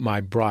who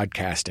my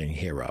broadcasting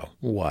hero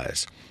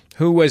was.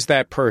 Who was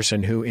that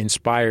person who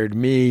inspired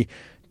me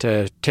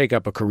to take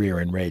up a career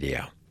in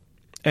radio?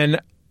 And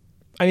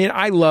I mean,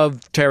 I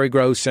love Terry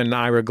Gross and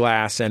Ira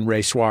Glass and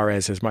Ray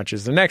Suarez as much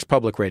as the next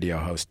public radio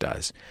host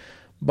does.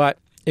 But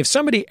if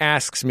somebody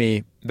asks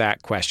me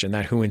that question,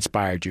 that who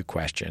inspired you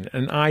question,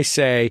 and I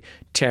say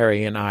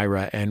Terry and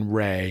Ira and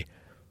Ray,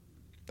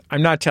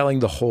 I'm not telling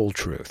the whole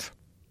truth.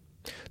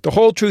 The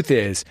whole truth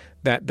is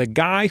that the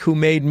guy who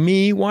made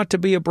me want to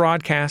be a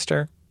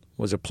broadcaster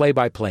was a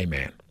play-by-play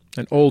man,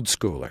 an old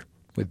schooler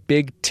with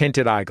big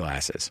tinted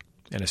eyeglasses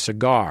and a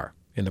cigar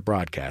in the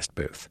broadcast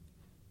booth.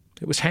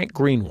 It was Hank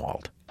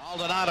Greenwald.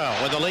 Maldonado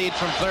with the lead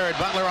from third,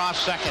 Butler off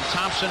second,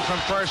 Thompson from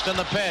first in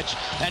the pitch,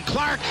 and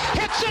Clark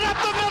hits it up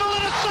the middle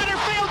in a center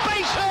field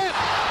base hit.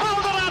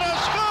 Maldonado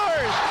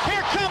scores.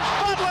 Here comes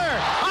Butler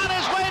on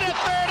his way to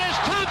third as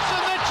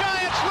Thompson. The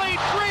Giants lead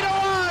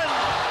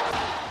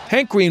 3-1.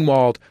 Hank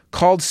Greenwald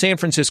called San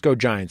Francisco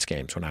Giants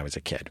games when I was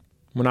a kid,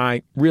 when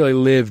I really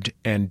lived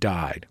and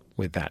died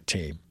with that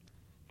team.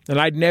 And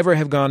I'd never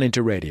have gone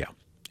into radio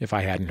if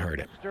I hadn't heard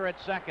him. At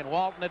second,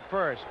 Walton at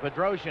first,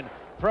 Bedrosian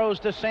throws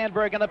to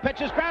Sandberg, and the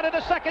pitch is grounded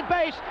to second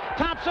base.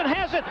 Thompson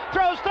has it,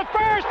 throws to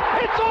first.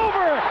 It's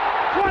over.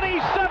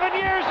 27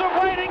 years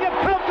of waiting have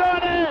come to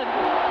an end.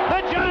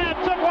 The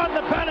Giants have won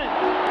the pennant.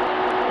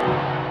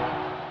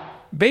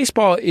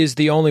 Baseball is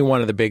the only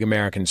one of the big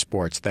American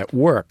sports that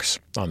works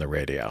on the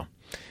radio.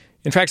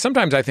 In fact,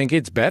 sometimes I think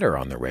it's better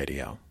on the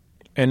radio.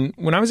 And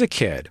when I was a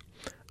kid,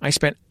 I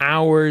spent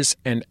hours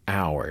and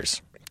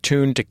hours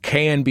tuned to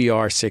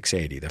KNBR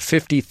 680, the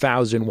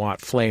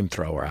 50,000-watt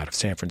flamethrower out of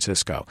San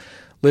Francisco,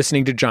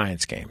 listening to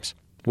Giants games,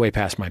 way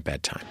past my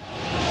bedtime.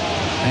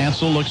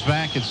 Ansel looks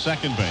back at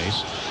second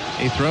base.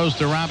 He throws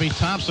to Robbie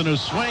Thompson, who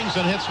swings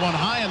and hits one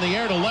high in the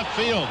air to left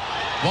field.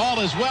 Ball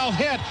is well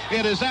hit.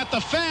 It is at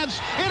the fence.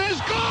 It is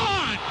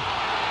gone!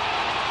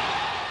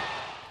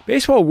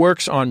 Baseball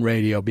works on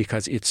radio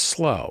because it's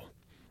slow.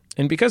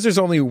 And because there's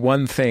only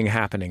one thing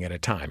happening at a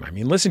time. I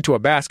mean, listen to a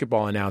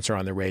basketball announcer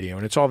on the radio,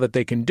 and it's all that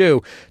they can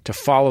do to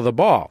follow the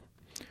ball.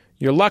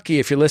 You're lucky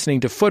if you're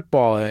listening to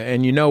football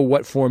and you know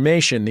what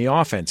formation the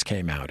offense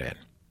came out in.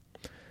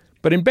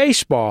 But in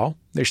baseball,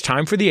 there's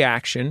time for the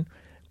action,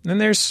 and then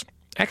there's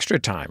extra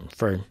time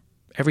for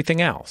everything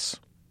else.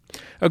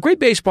 A great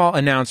baseball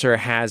announcer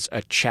has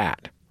a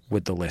chat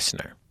with the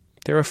listener.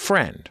 They're a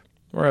friend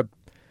or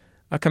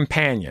a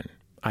companion,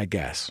 I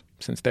guess,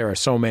 since there are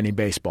so many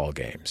baseball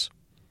games.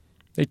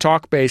 They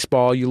talk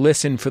baseball, you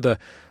listen for the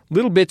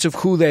little bits of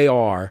who they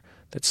are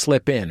that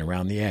slip in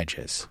around the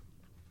edges.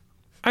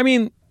 I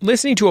mean,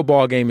 listening to a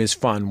ball game is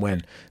fun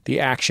when the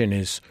action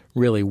is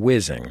really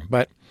whizzing,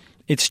 but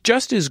it's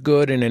just as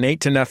good in an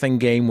 8-0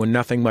 game when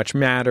nothing much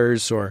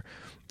matters, or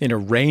in a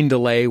rain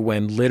delay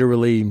when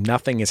literally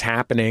nothing is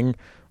happening,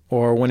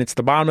 or when it's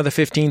the bottom of the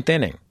 15th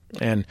inning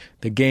and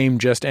the game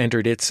just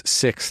entered its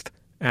 6th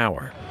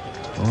hour.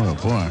 Oh,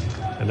 boy.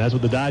 And that's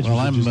what the Dodgers Well,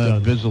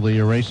 I'm busily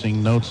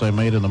erasing notes I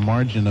made in the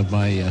margin of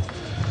my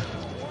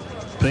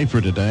paper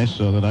today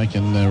so that I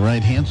can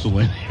write Hansel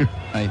in here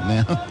right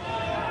now.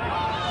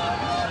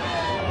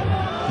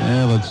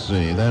 Yeah, let's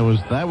see. That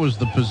was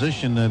the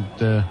position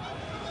that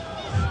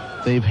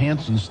Dave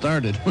Hansen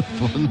started with.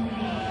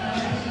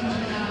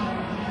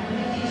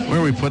 Where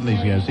are we putting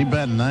these guys? He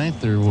batting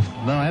ninth or no?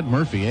 I had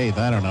Murphy eighth.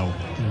 I don't know.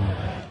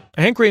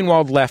 Hank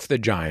Greenwald left the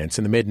Giants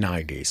in the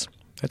mid-'90s.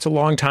 That's a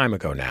long time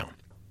ago now.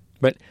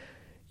 But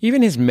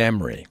even his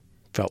memory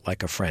felt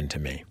like a friend to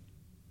me.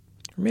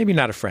 Or maybe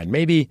not a friend,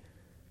 maybe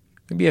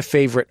a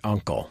favorite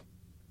uncle,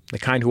 the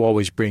kind who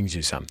always brings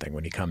you something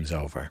when he comes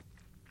over.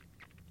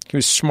 He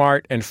was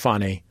smart and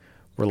funny,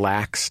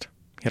 relaxed,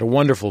 he had a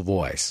wonderful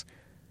voice.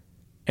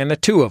 And the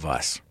two of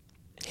us,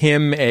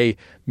 him a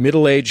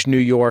middle-aged New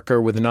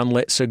Yorker with an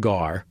unlit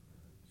cigar,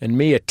 and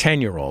me a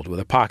 10-year-old with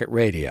a pocket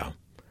radio,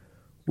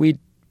 we'd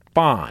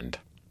bond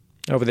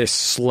over this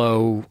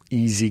slow,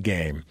 easy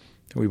game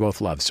that we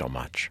both love so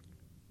much.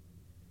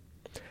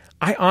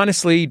 I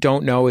honestly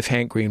don't know if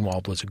Hank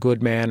Greenwald was a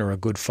good man or a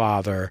good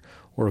father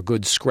or a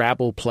good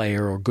Scrabble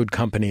player or good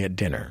company at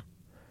dinner.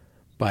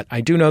 But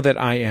I do know that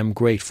I am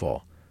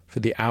grateful for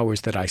the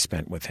hours that I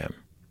spent with him,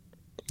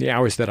 the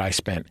hours that I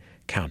spent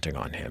counting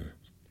on him.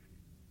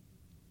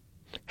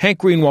 Hank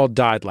Greenwald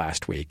died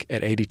last week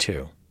at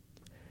 82,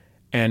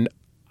 and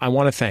I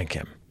want to thank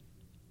him.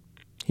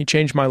 He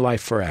changed my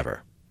life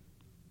forever,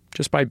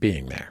 just by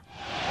being there.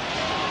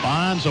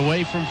 Bonds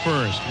away from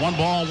first. 1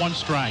 ball, 1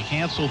 strike.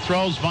 Hansel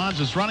throws. Bonds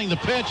is running the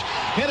pitch.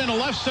 Hit into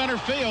left center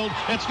field.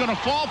 It's going to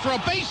fall for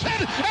a base hit,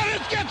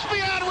 and it gets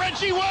beyond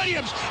Reggie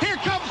Williams. Here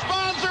comes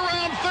Bonds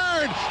around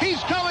third. He's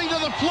coming to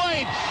the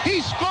plate. He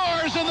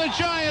scores, and the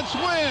Giants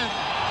win.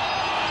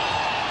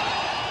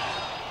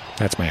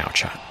 That's my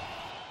outshot.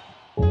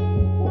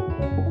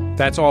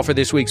 That's all for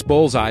this week's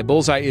Bullseye.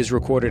 Bullseye is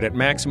recorded at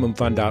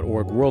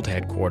MaximumFun.org World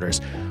Headquarters,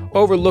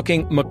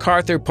 overlooking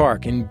MacArthur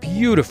Park in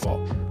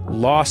beautiful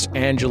Los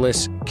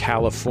Angeles,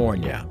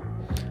 California,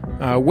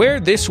 where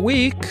this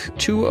week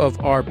 2 of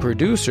our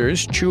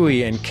producers,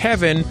 Chewy and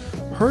Kevin,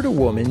 heard a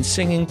woman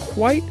singing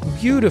quite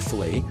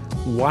beautifully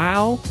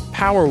while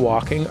power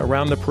walking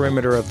around the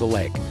perimeter of the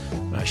lake.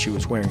 She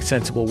was wearing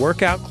sensible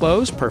workout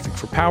clothes, perfect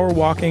for power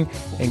walking,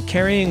 and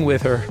carrying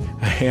with her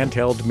a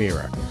handheld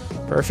mirror.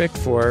 Perfect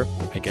for,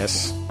 I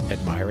guess,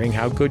 admiring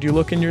how good you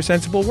look in your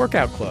sensible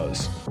workout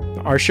clothes.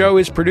 Our show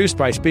is produced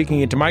by Speaking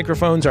Into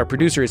Microphones. Our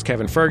producer is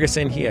Kevin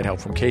Ferguson. He had help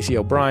from Casey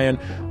O'Brien.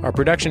 Our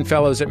production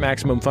fellows at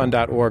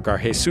MaximumFun.org are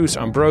Jesus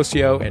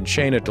Ambrosio and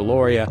Shayna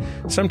Deloria.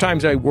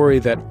 Sometimes I worry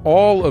that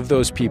all of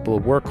those people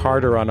work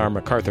harder on our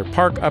MacArthur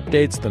Park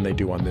updates than they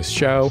do on this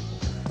show.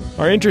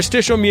 Our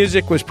interstitial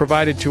music was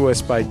provided to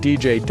us by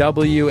DJ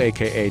W,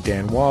 a.k.a.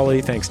 Dan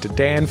Wally. Thanks to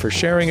Dan for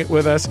sharing it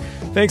with us.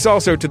 Thanks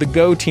also to the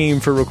Go team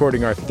for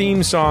recording our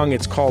theme song.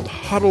 It's called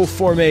Huddle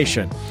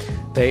Formation.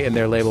 They and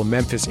their label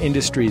Memphis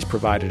Industries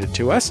provided it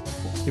to us.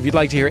 If you'd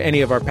like to hear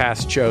any of our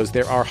past shows,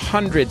 there are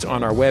hundreds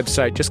on our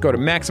website. Just go to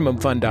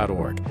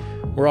MaximumFun.org.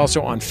 We're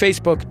also on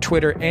Facebook,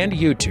 Twitter, and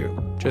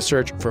YouTube. Just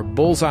search for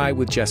Bullseye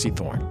with Jesse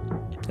Thorne.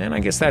 And I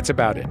guess that's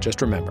about it.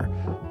 Just remember,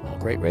 all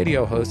great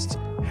radio hosts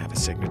have a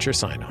signature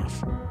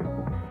sign-off.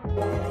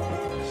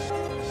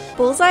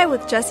 Bullseye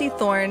with Jesse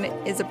Thorne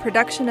is a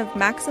production of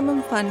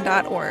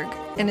MaximumFun.org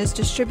and is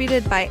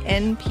distributed by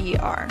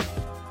NPR.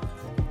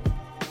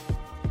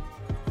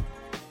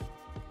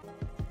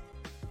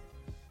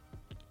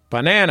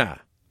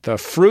 Banana, the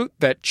fruit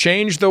that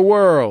changed the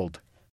world.